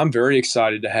 And I'm very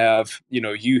excited to have,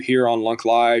 you here on LUNC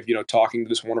Live, talking to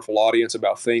this wonderful audience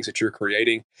about things that you're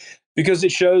creating, because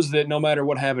it shows that no matter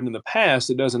what happened in the past,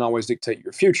 it doesn't always dictate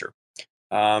your future.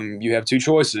 You have two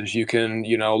choices. You can,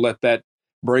 let that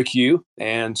break you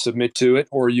and submit to it,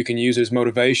 or you can use it as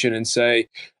motivation and say,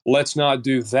 let's not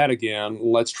do that again.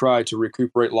 Let's try to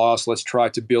recuperate loss. Let's try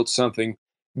to build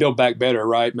back better,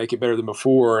 right? Make it better than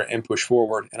before and push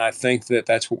forward. And I think that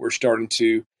that's what we're starting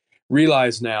to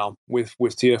realize now with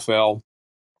TFL,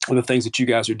 the things that you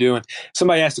guys are doing.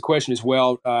 Somebody asked the question as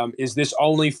well, is this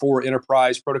only for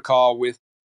enterprise protocol with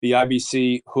the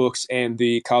IBC hooks and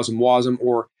the COSM WASM,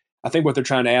 or I think what they're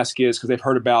trying to ask is because they've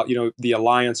heard about, the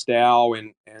Alliance DAO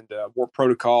and Warp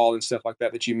Protocol and stuff like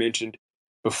that you mentioned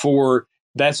before.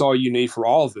 That's all you need for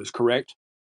all of this, correct?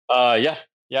 Yeah.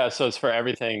 So it's for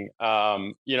everything.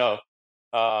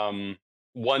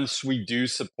 Once we do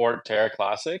support Terra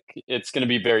Classic, it's going to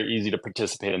be very easy to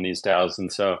participate in these DAOs.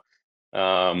 And so,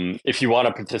 if you want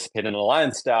to participate in an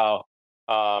Alliance DAO,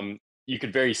 you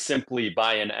could very simply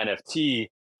buy an NFT.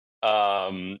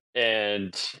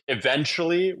 And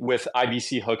eventually with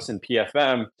IBC hooks and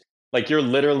PFM, like you're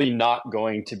literally not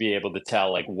going to be able to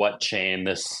tell like what chain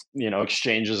this,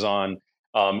 exchange is on.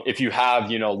 If you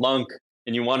have, LUNC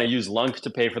and you want to use LUNC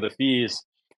to pay for the fees,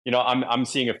 I'm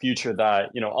seeing a future that,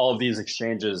 all of these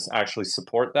exchanges actually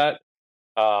support that,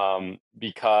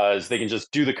 because they can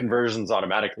just do the conversions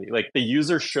automatically. Like the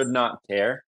user should not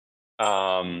care.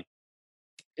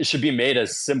 It should be made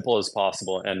as simple as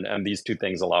possible, and these two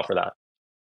things allow for that.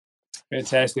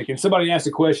 Fantastic. And somebody asked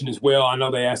a question as well. I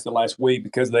know they asked it last week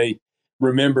because they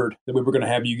remembered that we were going to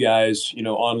have you guys,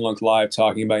 on LUNC Live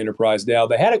talking about Enterprise DAO.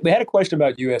 They had a question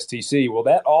about USTC. Will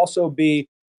that also be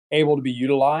able to be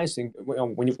utilized? And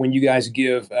when you guys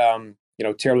give,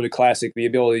 Terra Classic the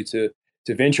ability to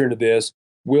venture into this,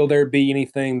 will there be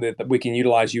anything that we can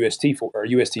utilize UST for or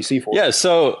USTC for? Yeah.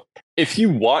 So if you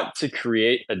want to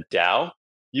create a DAO,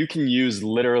 you can use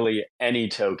literally any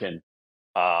token.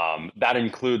 That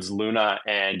includes Luna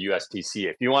and USTC.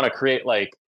 If you want to create like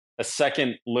a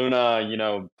second Luna,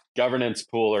 governance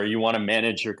pool, or you want to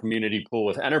manage your community pool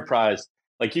with Enterprise,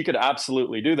 like you could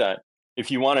absolutely do that.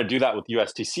 If you want to do that with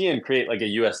USTC and create like a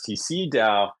USTC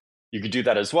DAO, you could do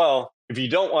that as well. If you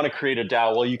don't want to create a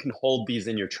DAO, well, you can hold these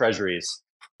in your treasuries,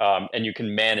 and you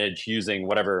can manage using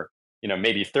whatever,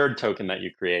 maybe third token that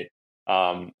you create.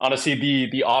 Honestly,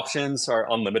 the options are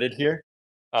unlimited here,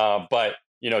 but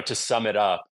to sum it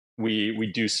up,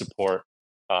 we do support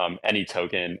any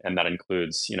token, and that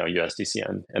includes USDC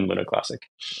and Luna Classic.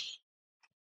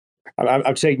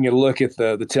 I'm taking a look at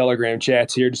the Telegram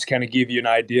chats here, just to kind of give you an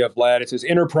idea of Vlad. It says,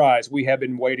 "Enterprise, we have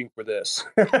been waiting for this."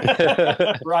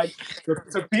 Right.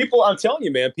 So people, I'm telling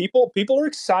you, man, people are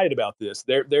excited about this.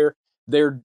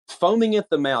 They're foaming at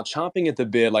the mouth, chomping at the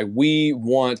bit. Like, we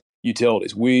want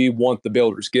utilities, we want the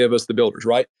builders. Give us the builders,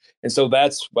 right? And so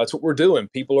that's what we're doing.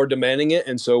 People are demanding it,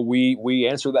 and so we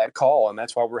answer that call, and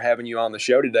that's why we're having you on the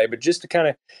show today. But just to kind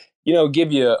of,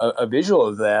 give you a visual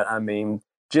of that, I mean,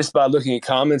 just by looking at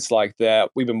comments like that,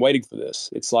 we've been waiting for this.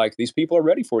 It's like these people are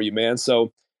ready for you, man.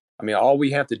 So, I mean, all we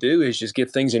have to do is just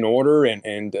get things in order,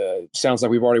 and sounds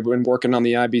like we've already been working on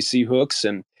the IBC hooks,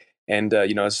 and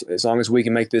as long as we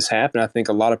can make this happen, I think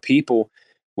a lot of people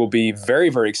will be very,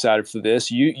 very excited for this.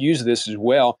 You use this as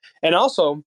well, and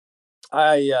also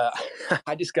I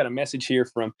just got a message here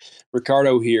from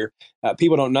Ricardo here.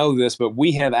 People don't know this, but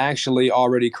we have actually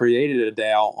already created a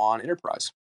DAO on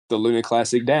Enterprise, the Luna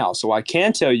Classic DAO. So I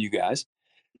can tell you guys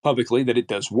publicly that it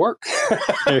does work.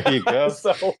 There you go.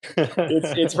 So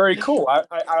it's very cool.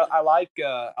 I like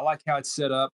how it's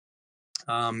set up.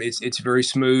 It's very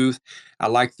smooth. I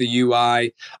like the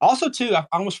UI. Also, too, I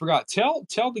almost forgot. Tell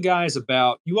the guys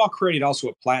about, you all created also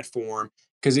a platform,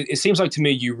 because it seems like to me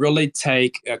you really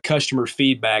take customer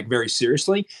feedback very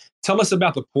seriously. Tell us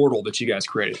about the portal that you guys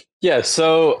created. Yeah,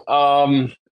 so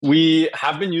we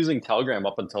have been using Telegram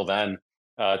up until then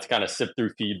to kind of sift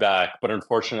through feedback. But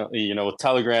unfortunately, with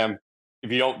Telegram,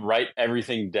 if you don't write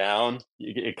everything down,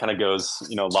 it kind of goes,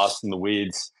 lost in the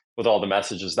weeds with all the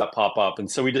messages that pop up. And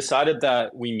so we decided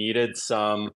that we needed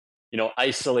some,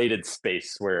 isolated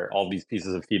space where all these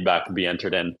pieces of feedback could be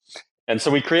entered in. And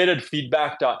so we created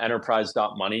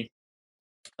feedback.enterprise.money.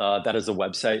 That is a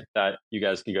website that you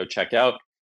guys can go check out.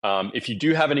 If you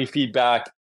do have any feedback,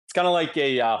 it's kind of like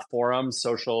a forum,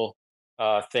 social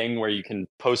thing where you can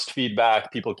post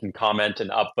feedback, people can comment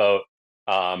and upvote.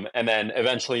 And then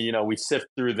eventually, we sift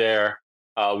through there.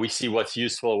 We see what's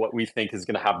useful, what we think is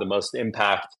going to have the most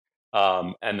impact.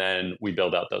 And then we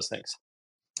build out those things.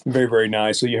 Very, very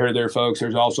nice. So you heard there, folks.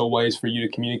 There's also ways for you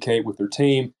to communicate with their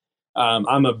team.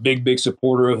 I'm a big, big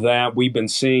supporter of that. We've been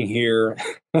seeing here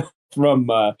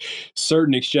from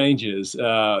certain exchanges.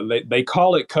 They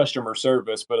call it customer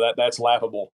service, but that's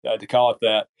laughable to call it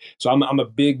that. So I'm a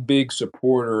big, big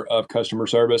supporter of customer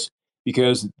service,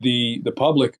 because the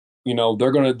public,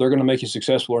 they're gonna make you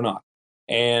successful or not,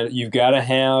 and you've got to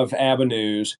have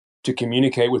avenues to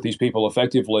communicate with these people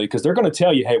effectively, because they're going to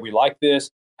tell you, hey, we like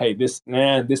this. Hey, this,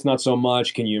 man, this not so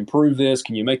much. Can you improve this?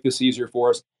 Can you make this easier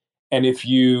for us? And if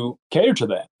you cater to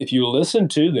that, if you listen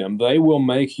to them, they will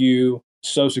make you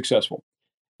so successful.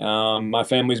 My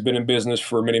family's been in business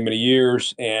for many, many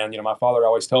years, and my father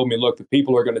always told me, look, the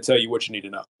people are going to tell you what you need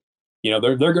to know.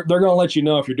 They're going to let you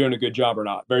know if you're doing a good job or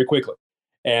not very quickly.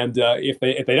 And if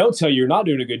they don't tell you you're not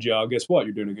doing a good job, guess what?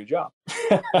 You're doing a good job.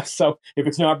 So if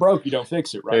it's not broke, you don't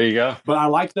fix it, right? There you go. But I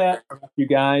like that, you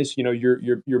guys.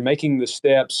 You're making the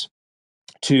steps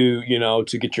to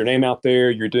get your name out there.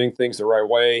 You're doing things the right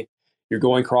way. You're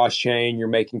going cross chain. You're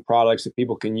making products that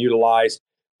people can utilize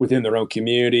within their own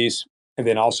communities, and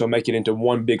then also make it into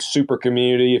one big super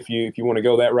community if you want to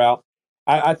go that route.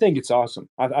 I think it's awesome.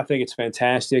 I think it's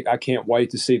fantastic. I can't wait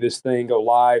to see this thing go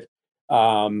live.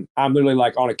 I'm literally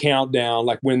like on a countdown,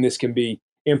 like when this can be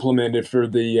implemented for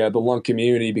the LUNC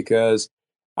community, because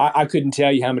I couldn't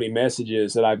tell you how many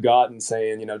messages that I've gotten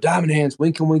saying, Diamond Hands,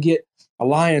 when can we get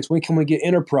Alliance? When can we get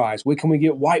Enterprise? When can we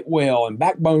get White Whale and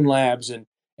Backbone Labs and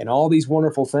all these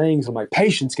wonderful things? I'm like,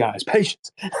 patience, guys,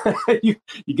 patience. you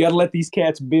got to let these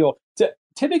cats build.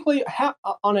 Typically,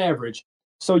 on average,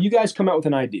 so you guys come out with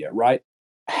an idea, right?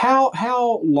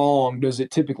 How long does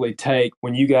it typically take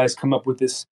when you guys come up with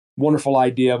this wonderful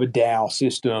idea of a DAO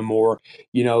system, or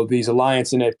these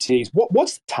Alliance NFTs?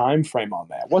 What's the time frame on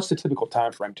that? What's the typical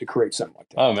time frame to create something like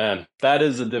that? Oh man, that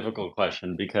is a difficult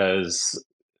question, because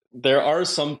there are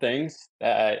some things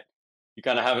that you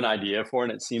kind of have an idea for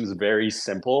and it seems very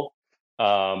simple,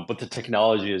 but the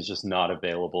technology is just not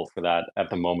available for that at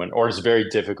the moment, or is very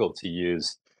difficult to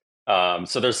use.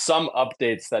 So there's some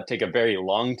updates that take a very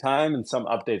long time and some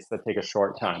updates that take a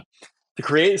short time. To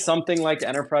create something like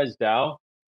Enterprise DAO,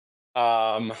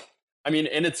 I mean,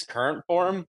 in its current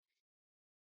form,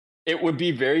 it would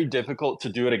be very difficult to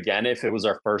do it again if it was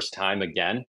our first time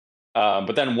again.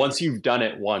 But then once you've done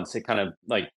it once, it kind of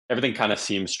like everything kind of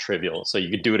seems trivial. So you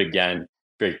could do it again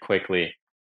very quickly.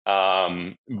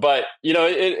 But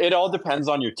it all depends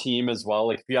on your team as well.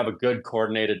 Like if you have a good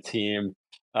coordinated team,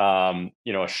 a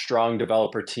strong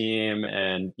developer team,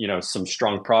 and some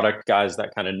strong product guys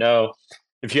that kind of know.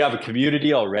 If you have a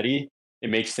community already, it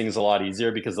makes things a lot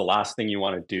easier, because the last thing you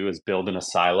want to do is build in a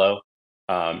silo.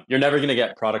 You're never going to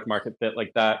get product market fit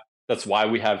like that That's why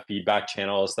we have feedback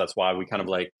channels. That's why we kind of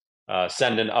like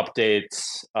send in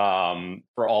updates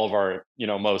for all of our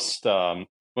most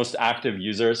active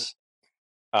users.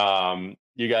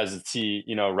 You guys would see,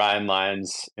 Ryan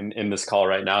Lyons in this call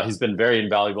right now. He's been very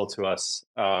invaluable to us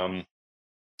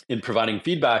in providing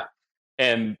feedback.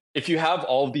 And if you have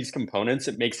all of these components,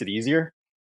 it makes it easier.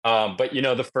 But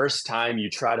the first time you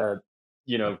try to,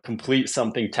 complete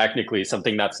something technically,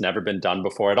 something that's never been done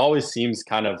before, it always seems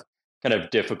kind of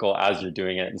difficult as you're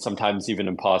doing it, and sometimes even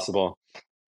impossible.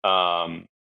 And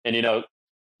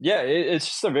yeah, it's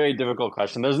just a very difficult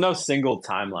question. There's no single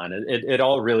timeline. It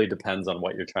all really depends on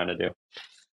what you're trying to do.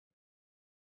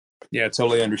 Yeah,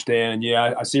 totally understand.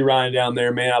 Yeah, I see Ryan down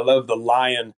there, man. I love the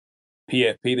lion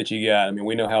PFP that you got. I mean,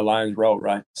 we know how lions roll,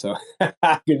 right? So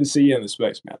good to see you in the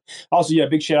space, man. Also, yeah,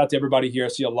 big shout out to everybody here. I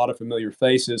see a lot of familiar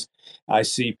faces. I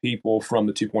see people from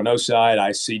the 2.0 side.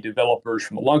 I see developers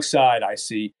from the LUNC side. I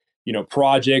see,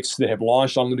 projects that have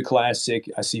launched on the Classic.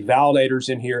 I see validators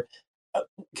in here.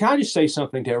 Can I just say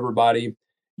something to everybody?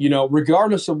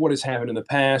 Regardless of what has happened in the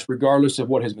past, regardless of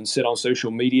what has been said on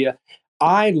social media,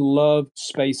 I love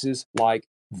spaces like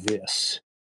this.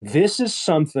 This is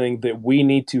something that we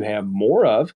need to have more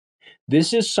of.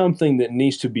 This is something that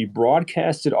needs to be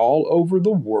broadcasted all over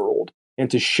the world and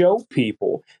to show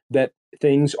people that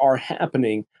things are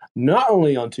happening not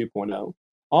only on 2.0,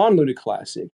 on Luna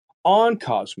Classic, on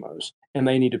Cosmos, and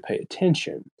they need to pay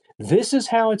attention. This is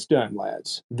how it's done,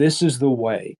 lads. This is the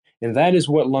way. And that is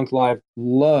what LUNC Live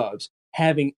loves,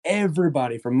 having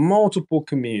everybody from multiple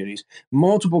communities,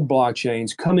 multiple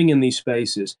blockchains coming in these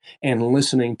spaces and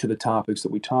listening to the topics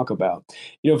that we talk about.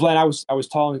 Vlad, I was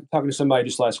talking to somebody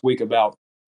just last week about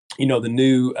the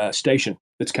new station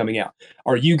that's coming out.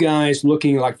 Are you guys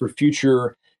looking like for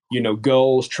future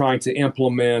goals, trying to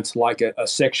implement like a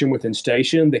section within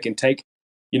station that can take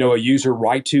a user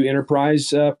right to enterprise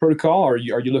protocol? Are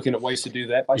you looking at ways to do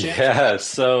that by chance? Yeah.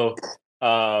 So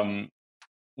um,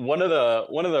 one of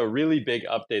the really big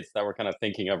updates that we're kind of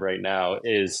thinking of right now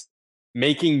is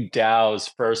making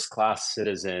DAOs first class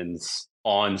citizens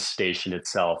on station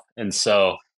itself. And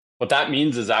so what that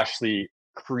means is actually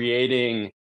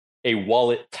creating a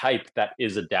wallet type that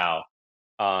is a DAO.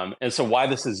 And so why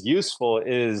this is useful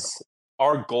is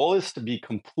our goal is to be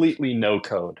completely no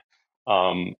code.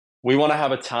 We want to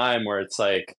have a time where it's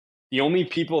like the only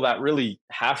people that really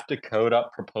have to code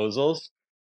up proposals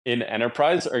in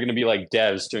enterprise are going to be like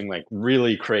devs doing like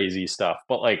really crazy stuff.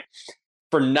 But like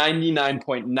for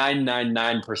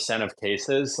 99.999% of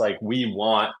cases, like we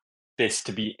want this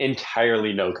to be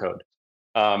entirely no code.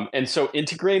 And so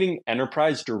integrating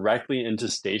enterprise directly into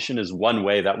station is one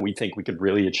way that we think we could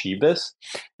really achieve this.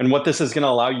 And what this is going to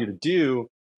allow you to do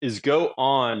is go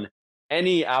on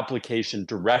any application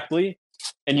directly.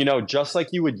 And just like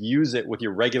you would use it with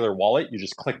your regular wallet, you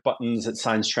just click buttons, it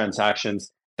signs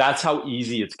transactions. That's how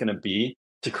easy it's going to be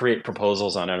to create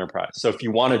proposals on enterprise. So if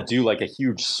you want to do like a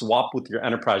huge swap with your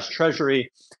enterprise treasury,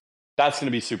 that's going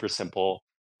to be super simple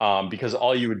because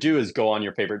all you would do is go on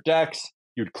your favorite DEX,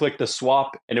 you'd click the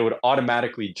swap, and it would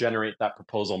automatically generate that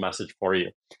proposal message for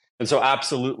you. And so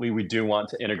absolutely, we do want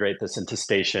to integrate this into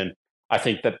Station. I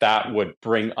think that would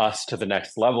bring us to the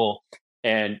next level.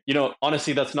 And,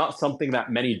 honestly, that's not something that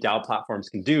many DAO platforms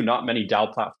can do. Not many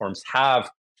DAO platforms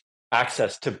have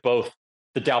access to both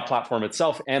the DAO platform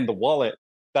itself and the wallet.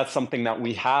 That's something that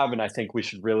we have, and I think we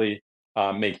should really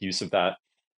make use of that.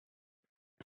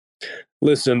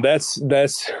 Listen, that's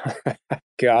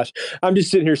gosh, I'm just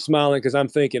sitting here smiling because I'm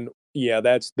thinking, yeah,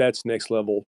 that's next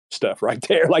level stuff right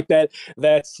there. Like that's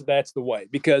the way.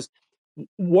 Because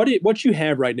what you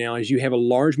have right now is you have a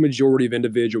large majority of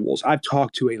individuals. I've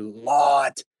talked to a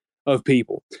lot of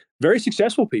people, very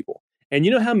successful people. And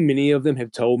you know how many of them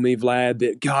have told me, Vlad,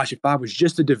 that gosh, if I was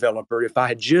just a developer, if I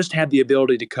had just had the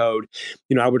ability to code,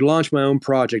 I would launch my own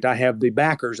project. I have the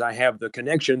backers, I have the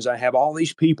connections, I have all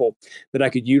these people that I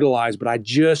could utilize, but I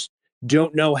just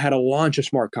don't know how to launch a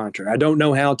smart contract. I don't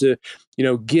know how to,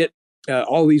 get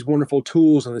all these wonderful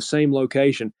tools in the same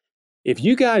location. If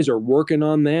you guys are working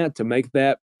on that to make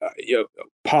that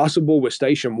possible with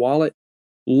Station Wallet,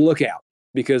 look out,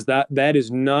 because that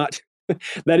is not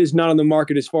that is not on the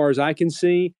market as far as I can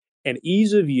see. And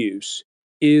ease of use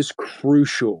is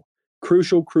crucial for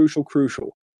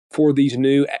these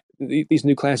new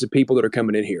class of people that are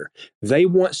coming in here. They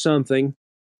want something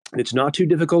that's not too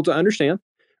difficult to understand,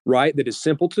 right? That is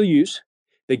simple to use,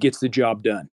 that gets the job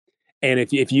done. And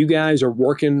if you guys are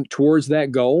working towards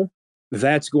that goal,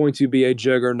 that's going to be a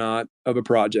juggernaut of a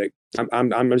project.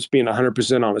 I'm just being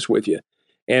 100% honest with you.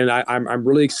 And I'm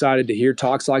really excited to hear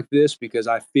talks like this because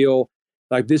I feel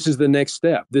like this is the next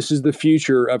step. This is the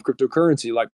future of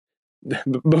cryptocurrency. Like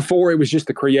before it was just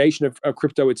the creation of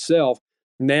crypto itself.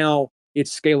 Now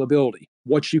it's scalability,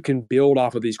 what you can build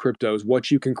off of these cryptos,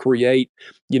 what you can create,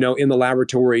 in the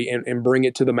laboratory and bring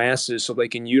it to the masses so they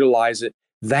can utilize it.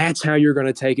 That's how you're going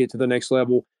to take it to the next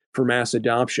level for mass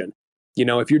adoption.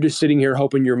 If you're just sitting here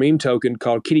hoping your meme token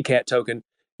called kitty cat token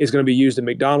is going to be used at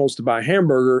McDonald's to buy a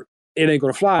hamburger, it ain't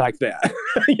going to fly like that.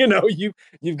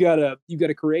 You've got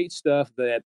to create stuff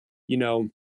that,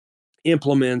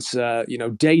 implements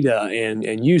data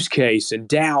and use case and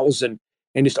DAOs and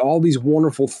just all these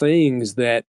wonderful things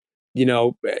that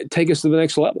take us to the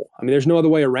next level. I mean, there's no other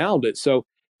way around it. So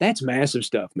that's massive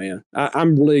stuff, man.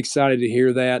 I'm really excited to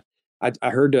hear that.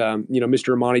 I heard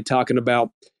Mr. Amani talking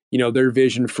about their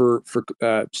vision for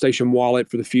Station Wallet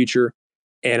for the future.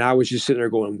 And I was just sitting there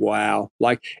going, wow.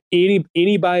 Like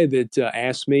anybody that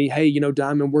asked me, hey,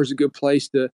 Diamond, where's a good place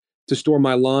to store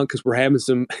my LUNC? Because we're having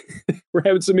some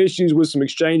issues with some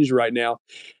exchanges right now.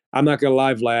 I'm not gonna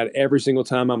lie, Vlad. Every single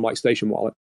time I'm like Station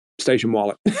Wallet,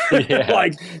 Yeah.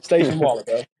 like Station Wallet,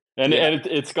 bro. And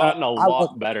it's gotten a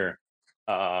lot better,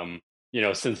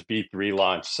 since V3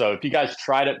 launched. So if you guys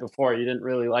tried it before, you didn't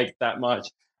really like it that much,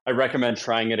 I recommend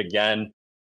trying it again,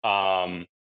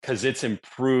 because it's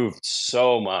improved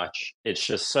so much. It's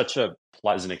just such a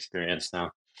pleasant experience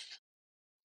now.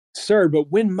 Sir,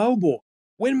 but when mobile,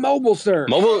 sir.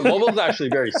 Mobile's actually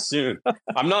very soon.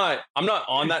 I'm not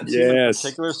on that team in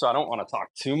particular, so I don't want to talk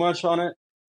too much on it.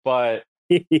 But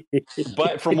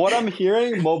from what I'm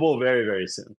hearing, mobile very, very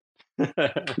soon.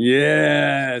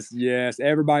 Yes.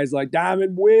 Everybody's like,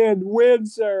 Diamond, win,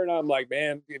 sir. And I'm like,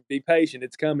 man, be patient.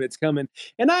 It's coming.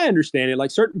 And I understand it.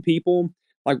 Like certain people,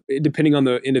 like depending on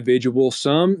the individual,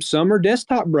 some are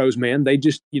desktop bros, man. They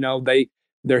just,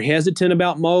 they're hesitant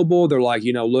about mobile. They're like,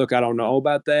 look, I don't know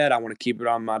about that. I want to keep it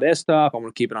on my desktop. I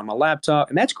want to keep it on my laptop.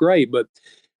 And that's great. But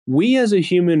we as a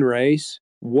human race,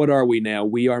 what are we now?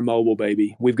 We are mobile,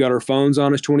 baby. We've got our phones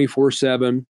on us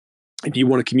 24/7. If you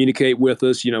want to communicate with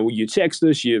us, you text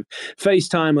us, you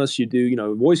FaceTime us, you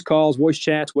do, voice calls, voice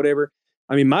chats, whatever.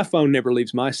 I mean, my phone never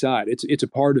leaves my side. It's a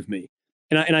part of me.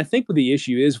 And I think what the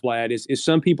issue is, Vlad, is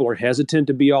some people are hesitant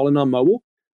to be all in on mobile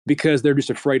because they're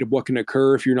just afraid of what can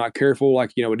occur if you're not careful.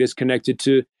 Like, it is connected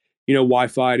to,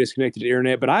 Wi-Fi, it is connected to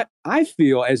internet. But I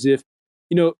feel as if,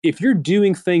 if you're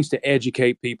doing things to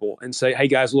educate people and say, hey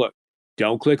guys, look,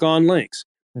 don't click on links,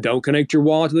 don't connect your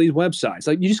wallet to these websites.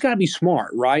 Like, you just got to be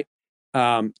smart, right?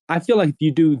 I feel like if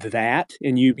you do that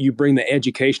and you bring the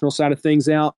educational side of things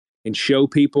out and show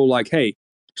people like, hey,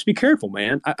 just be careful,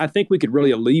 man. I think we could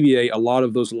really alleviate a lot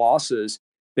of those losses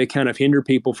that kind of hinder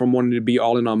people from wanting to be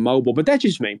all in on mobile. But that's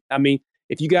just me. I mean,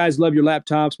 if you guys love your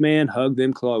laptops, man, hug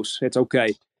them close. It's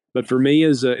okay. But for me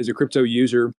as a crypto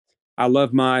user, I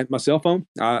love my cell phone.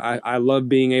 I love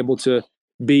being able to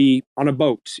be on a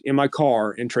boat in my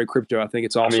car and trade crypto. I think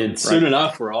it's awesome. I mean, soon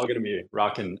enough, we're all going to be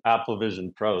rocking Apple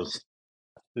Vision Pros.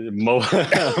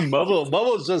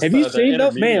 Mobile's just have you seen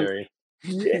those, man?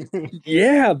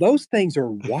 Yeah, those things are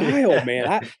wild,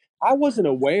 man. I wasn't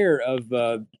aware of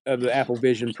the Apple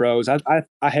Vision Pros. I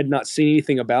had not seen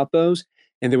anything about those,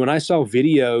 and then when I saw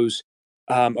videos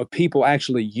of people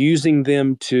actually using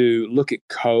them to look at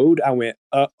code, I went,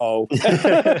 "Uh-oh!"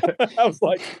 I was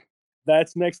like,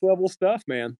 "That's next level stuff,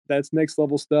 man. That's next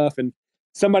level stuff." And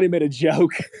somebody made a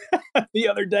joke the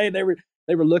other day. They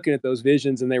were looking at those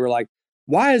visions and they were like,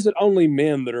 why is it only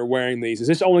men that are wearing these? Is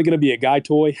this only going to be a guy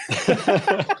toy?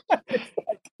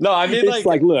 No, I mean,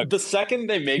 like, look, the second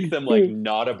they make them like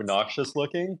not obnoxious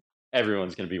looking,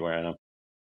 everyone's going to be wearing them.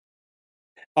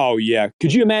 Oh yeah.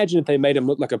 Could you imagine if they made them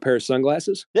look like a pair of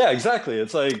sunglasses? Yeah, exactly.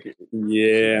 It's like,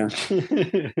 yeah.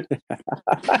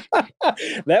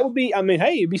 That would be, I mean,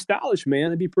 hey, it'd be stylish, man.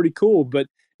 It'd be pretty cool. But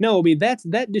no, I mean,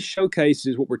 that just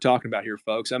showcases what we're talking about here,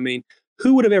 folks. I mean,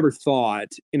 who would have ever thought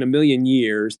in a million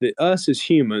years that us as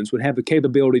humans would have the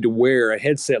capability to wear a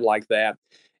headset like that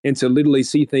and to literally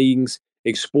see things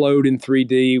explode in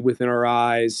 3D within our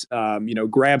eyes,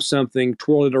 grab something,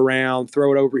 twirl it around,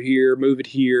 throw it over here, move it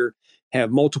here,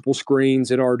 have multiple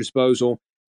screens at our disposal.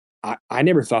 I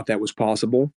never thought that was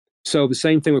possible. So the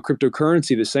same thing with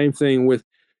cryptocurrency, the same thing with,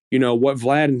 what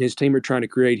Vlad and his team are trying to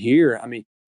create here. I mean,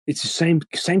 it's the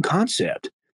same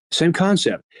concept.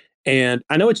 And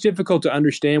I know it's difficult to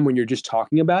understand when you're just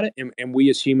talking about it. And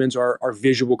we as humans are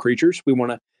visual creatures. We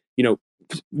want to,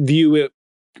 view it,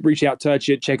 reach out, touch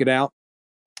it, check it out.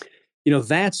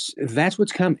 That's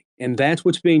what's coming. And that's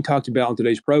what's being talked about in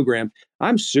today's program.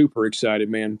 I'm super excited,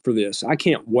 man, for this. I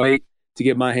can't wait to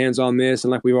get my hands on this. And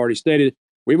like we've already stated,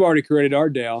 we've already created our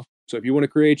DAO. So if you want to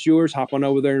create yours, hop on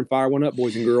over there and fire one up,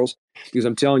 boys and girls, because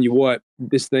I'm telling you what,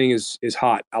 this thing is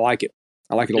hot. I like it.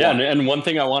 I like it a Yeah, lot. and one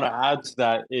thing I want to add to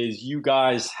that is you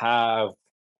guys have,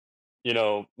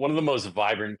 one of the most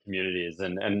vibrant communities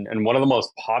and one of the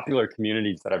most popular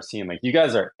communities that I've seen. Like you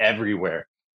guys are everywhere.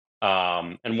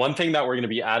 And one thing that we're going to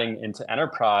be adding into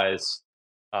enterprise,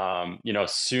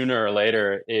 sooner or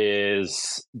later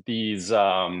is these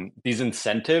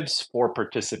incentives for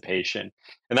participation,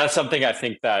 and that's something I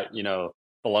think that the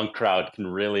LUNC crowd can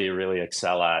really really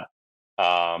excel at.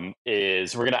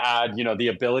 Is we're going to add the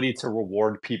ability to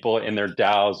reward people in their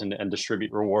DAOs and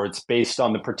distribute rewards based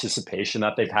on the participation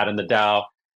that they've had in the DAO.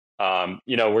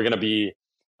 We're going to be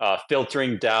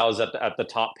filtering DAOs at the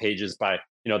top pages by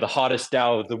the hottest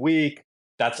DAO of the week.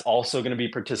 That's also going to be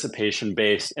participation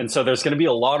based. And so there's going to be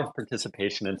a lot of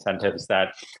participation incentives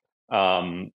that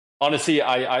honestly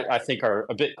I think are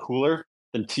a bit cooler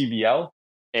than TVL.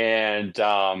 And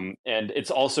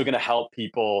it's also going to help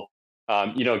people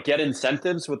get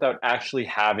incentives without actually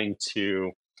having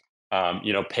to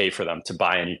pay for them to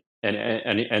buy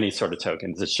any sort of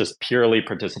tokens. It's just purely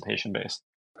participation based.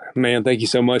 Man, thank you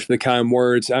so much for the kind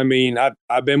words. I mean,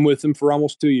 I've been with them for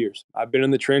almost 2 years. I've been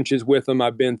in the trenches with them.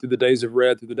 I've been through the days of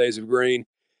red, through the days of green.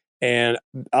 And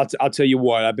I'll tell you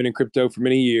what, I've been in crypto for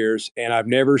many years, and I've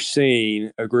never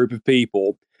seen a group of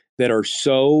people that are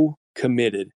so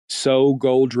committed, so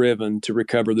goal driven to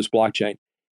recover this blockchain.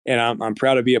 And I'm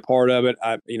proud to be a part of it.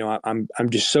 I'm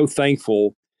just so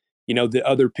thankful, that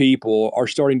other people are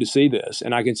starting to see this.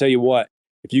 And I can tell you what,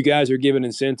 if you guys are given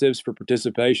incentives for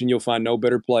participation, you'll find no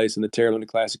better place in the Terra Luna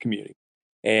Classic community.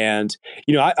 And,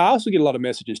 I also get a lot of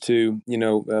messages too,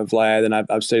 Vlad, and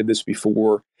I've said this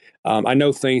before. I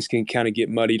know things can kind of get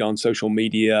muddied on social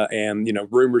media and,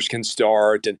 rumors can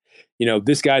start and,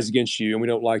 this guy's against you and we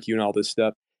don't like you and all this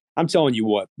stuff. I'm telling you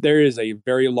what, there is a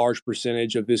very large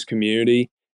percentage of this community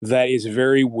that is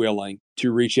very willing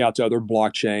to reach out to other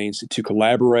blockchains, to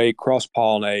collaborate,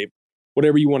 cross-pollinate,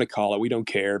 whatever you want to call it. We don't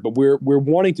care, but we're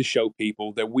wanting to show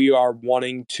people that we are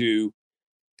wanting to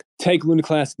take Luna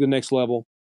Classic to the next level,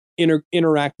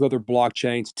 interact with other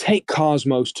blockchains, take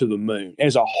Cosmos to the moon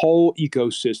as a whole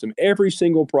ecosystem, every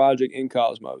single project in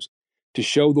Cosmos, to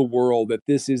show the world that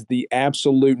this is the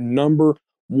absolute number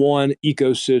one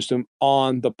ecosystem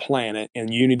on the planet,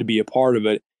 and you need to be a part of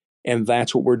it. And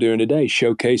that's what we're doing today,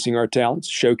 showcasing our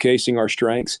talents, showcasing our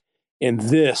strengths. And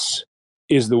this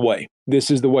is the way. This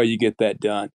is the way you get that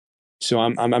done. So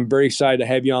I'm very excited to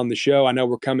have you on the show. I know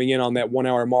we're coming in on that 1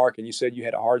 hour mark, and you said you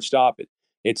had a hard stop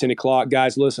at 10 o'clock.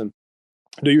 Guys, listen,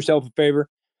 do yourself a favor.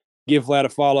 Give Vlad a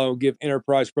follow. Give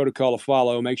Enterprise Protocol a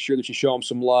follow. Make sure that you show them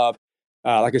some love.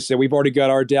 Like I said, we've already got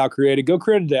our DAO created. Go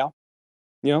create a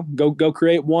DAO. Go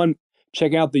create one.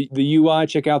 Check out the UI.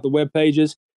 Check out the web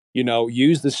pages.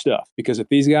 Use the stuff, because if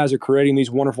these guys are creating these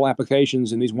wonderful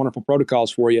applications and these wonderful protocols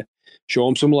for you, show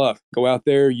them some love. Go out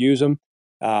there, use them.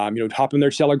 Hop in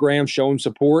their Telegram, show them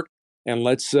support, and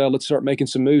let's start making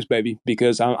some moves, baby.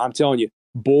 Because I'm telling you,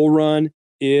 bull run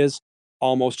is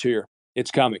almost here.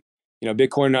 It's coming.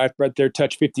 Bitcoin right there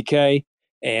touched 50K,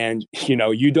 and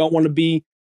you don't want to be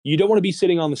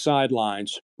sitting on the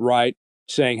sidelines, right?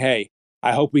 Saying, hey,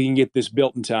 I hope we can get this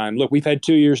built in time. Look, we've had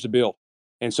 2 years to build.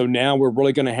 And so now we're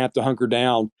really going to have to hunker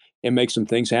down and make some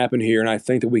things happen here. And I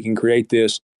think that we can create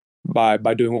this by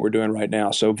doing what we're doing right now.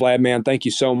 So Vlad, man, thank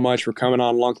you so much for coming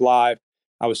on LUNC Live.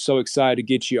 I was so excited to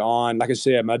get you on. Like I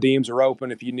said, my DMs are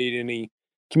open. If you need any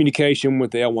communication with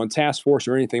the L1 task force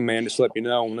or anything, man, just let me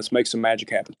know and let's make some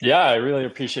magic happen. Yeah, I really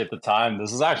appreciate the time.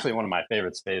 This is actually one of my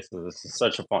favorite spaces. This is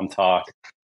such a fun talk.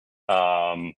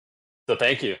 So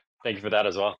thank you. Thank you for that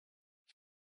as well.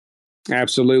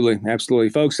 Absolutely.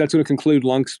 Folks, that's going to conclude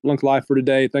LUNC Live for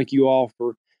today. Thank you all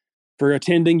for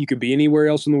attending. You could be anywhere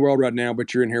else in the world right now,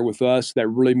 but you're in here with us. That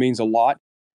really means a lot.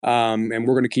 And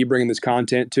we're going to keep bringing this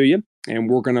content to you.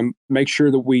 And we're going to make sure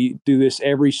that we do this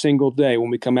every single day when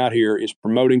we come out here, is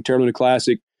promoting Terra Luna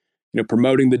Classic,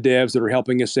 promoting the devs that are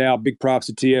helping us out. Big props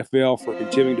to TFL for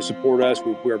continuing to support us.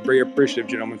 We are very appreciative,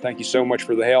 gentlemen. Thank you so much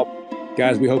for the help.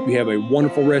 Guys, we hope you have a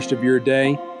wonderful rest of your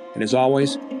day. And as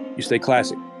always, you stay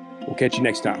classic. We'll catch you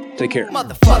next time. Take care.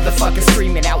 Motherfuckers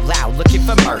screaming out loud, looking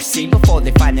for mercy before they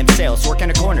find themselves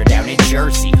working a corner down in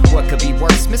Jersey. What could be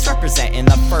worse? Misrepresenting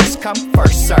the first come,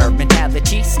 first serve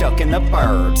mentality stuck in the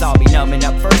burbs. I'll be numbing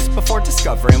up first before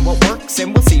discovering what works,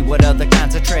 and we'll see what other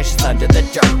kinds of trash is under the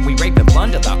dirt. We rape and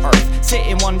plunder the earth, sit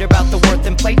and wonder about the worth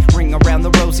and play. Ring around the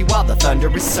rosy while the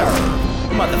thunder is served.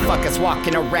 Motherfuckers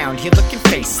walking around here looking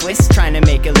faceless, trying to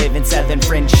make a living selling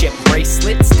friendship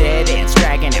bracelets. Dead ends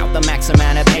dragging out the max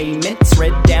amount of payments.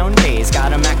 Red down days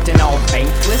got 'em acting all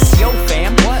bankless. Yo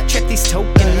fam, what? Check these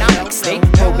tokenomics. They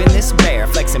probing this bear,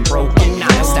 flexing broken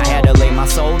honest. I had to lay my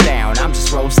soul down, I'm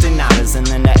just roasting otters. And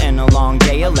then to end a long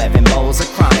day day 11 bowls of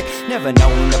chronic. Never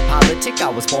known to politic, I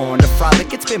was born to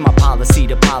frolic. It's been my policy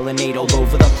to pollinate all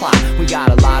over the plot. We got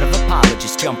a lot of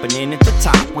apologists jumping in at the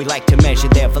top. We like to measure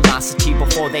their velocity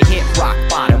before they hit rock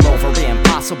bottom. Over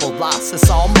impossible loss, it's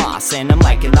all moss, and I'm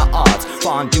liking the odds.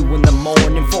 Fondue in the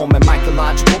morning, forming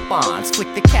mycological bonds.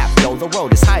 Flick the cap, yo, the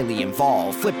road is highly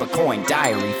involved. Flip a coin,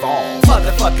 diary falls.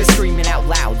 Motherfuckers screaming out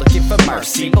loud, looking for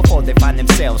mercy before they find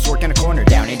themselves working a corner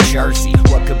down in Jersey.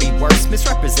 What could be worse?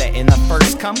 Misrepresenting the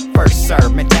first come, first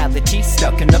serve mentality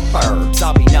stuck in the burbs.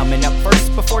 I'll be numbing up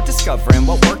first before discovering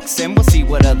what works, and we'll see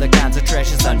what other kinds of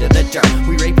treasures under the dirt.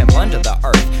 We rape and plunder the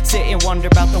earth, sit and wonder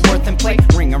about the worth and play.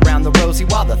 Ring around the rosy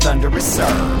while the thunder is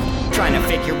served. Trying to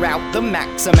figure out the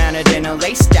max amount of dinner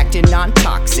lace stacked in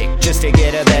non-toxic, just to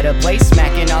get a better place.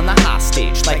 Smacking on the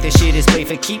hostage like the shit is played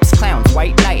for keeps. Clowns,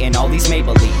 white knight, and all these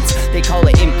Maybellines. They call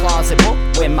it implausible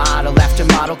when model after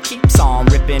model keeps on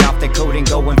ripping off the coat and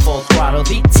going full throttle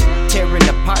beats, tearing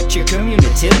apart your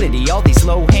community. All these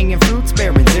low-hanging fruits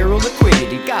bearing zero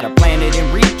liquidity. Got a planet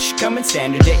in reach, coming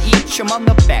standard to each. I'm on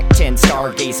the back 10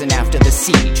 stargazing after the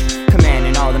siege,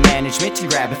 commanding all the management to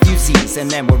grab a few Z's, and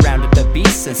then we'll round up the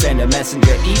beasts and send a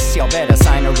messenger east. Y'all better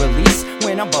sign a release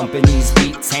when I'm bumping these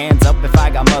beats. Hands up if I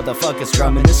got motherfuckers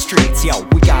drumming the streets. Yo,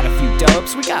 we got a few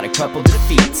dubs, we got a couple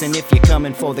defeats, and if you're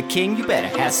coming for the king, you better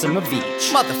have some of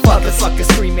each.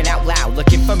 Motherfuckers screaming out loud,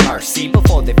 looking for mercy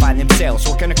before they find themselves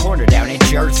working a corner down in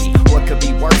Jersey. What could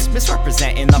be worse?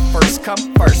 Misrepresenting the first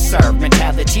come, first serve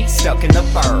mentality stuck in the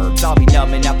burbs. I'll be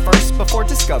numbing up first before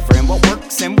discovering what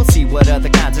works, and we'll see what other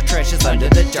kinds of treasures under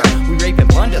the dirt. We rape and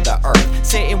plunder the earth,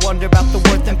 sit and wonder about the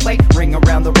worth and play. Ring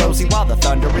around the rosy while the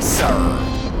thunder is served.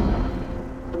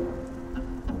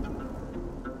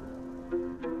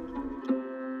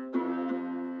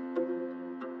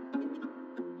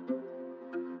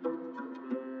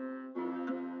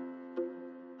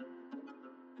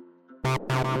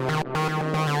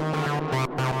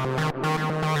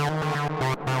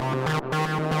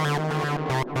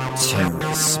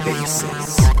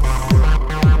 TerraSpaces.